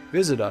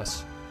 visit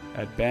us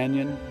at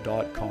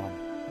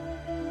banyan.com.